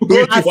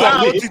 Go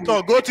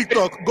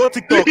TikTok.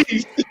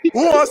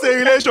 Who wants a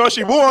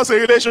relationship?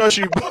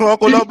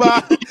 Uncle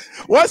Loba.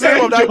 What's the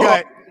name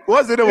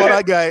of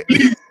that guy?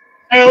 Please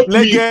help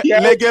me.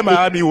 Lege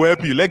Miami will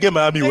help you. Lege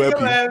Miami will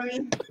help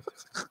you.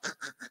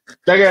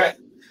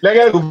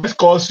 Lege will just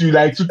cost you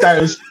like 2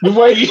 times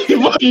before you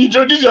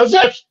introduce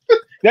yourself.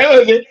 They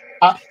will say,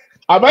 I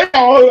want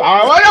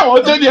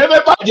to do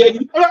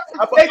everybody.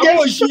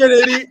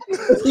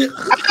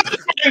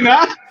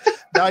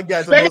 That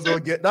guy's supposed to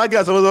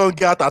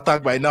get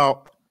attacked by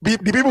now. The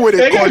people with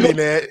the call in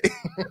there.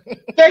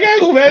 The guy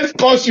who has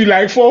cost you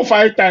like 4 or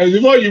 5 times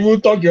before you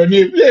even talk your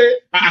name.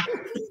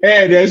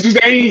 Hey, there's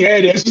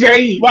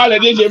Susan. While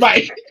they say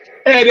bye.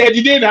 Hey, there's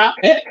the dinner.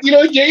 You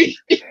know, Jay.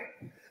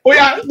 Oh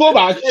yeah, go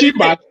back. She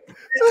back.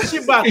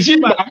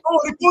 Oh,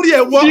 record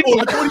here. One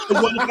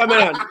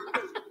camera.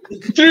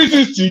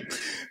 360.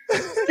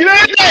 You know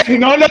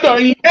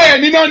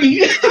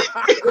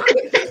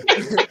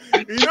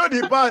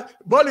the part.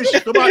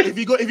 If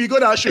you go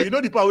that show, you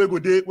know the part where I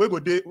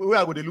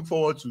go they look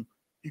forward to.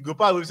 You go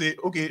part where say,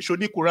 okay, show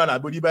the Quran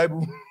and the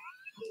Bible.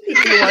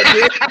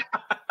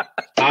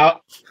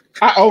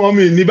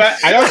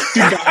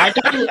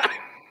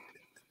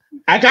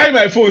 I carry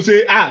my phone,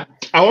 say, I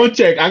won't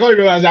check. I can't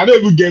remember. I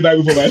don't even get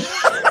Bible for my.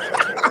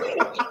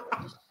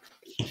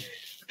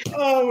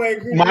 Oh my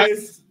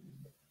goodness.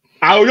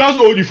 I will just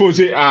hold the phone,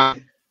 say,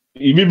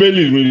 if you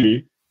believe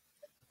me.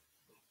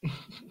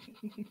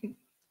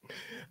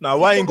 Now,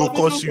 why ain't go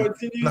cost you?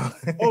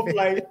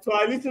 Offline. To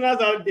our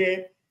listeners out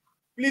there,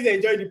 please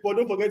enjoy the pod.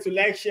 Don't forget to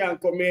like, share, and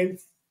comment.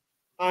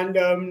 And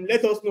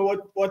let us know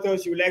what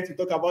else you would like to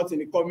talk about in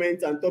the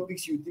comments and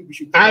topics you think we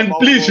should talk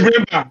about.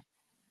 And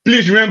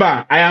please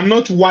remember, I am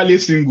not Wale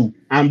single.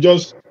 I'm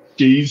just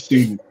Jay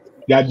single.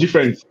 They are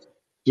different.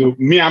 So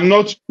me, I'm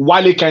not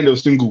Wale kind of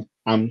single.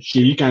 I'm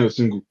Sheyi kind of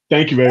single.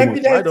 Thank you very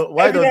much.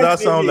 Why does that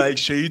sound like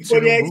Sheyi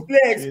Tinubu?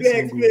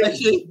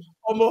 Explain.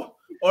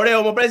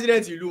 Ọmọ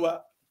president ìlú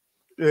wa.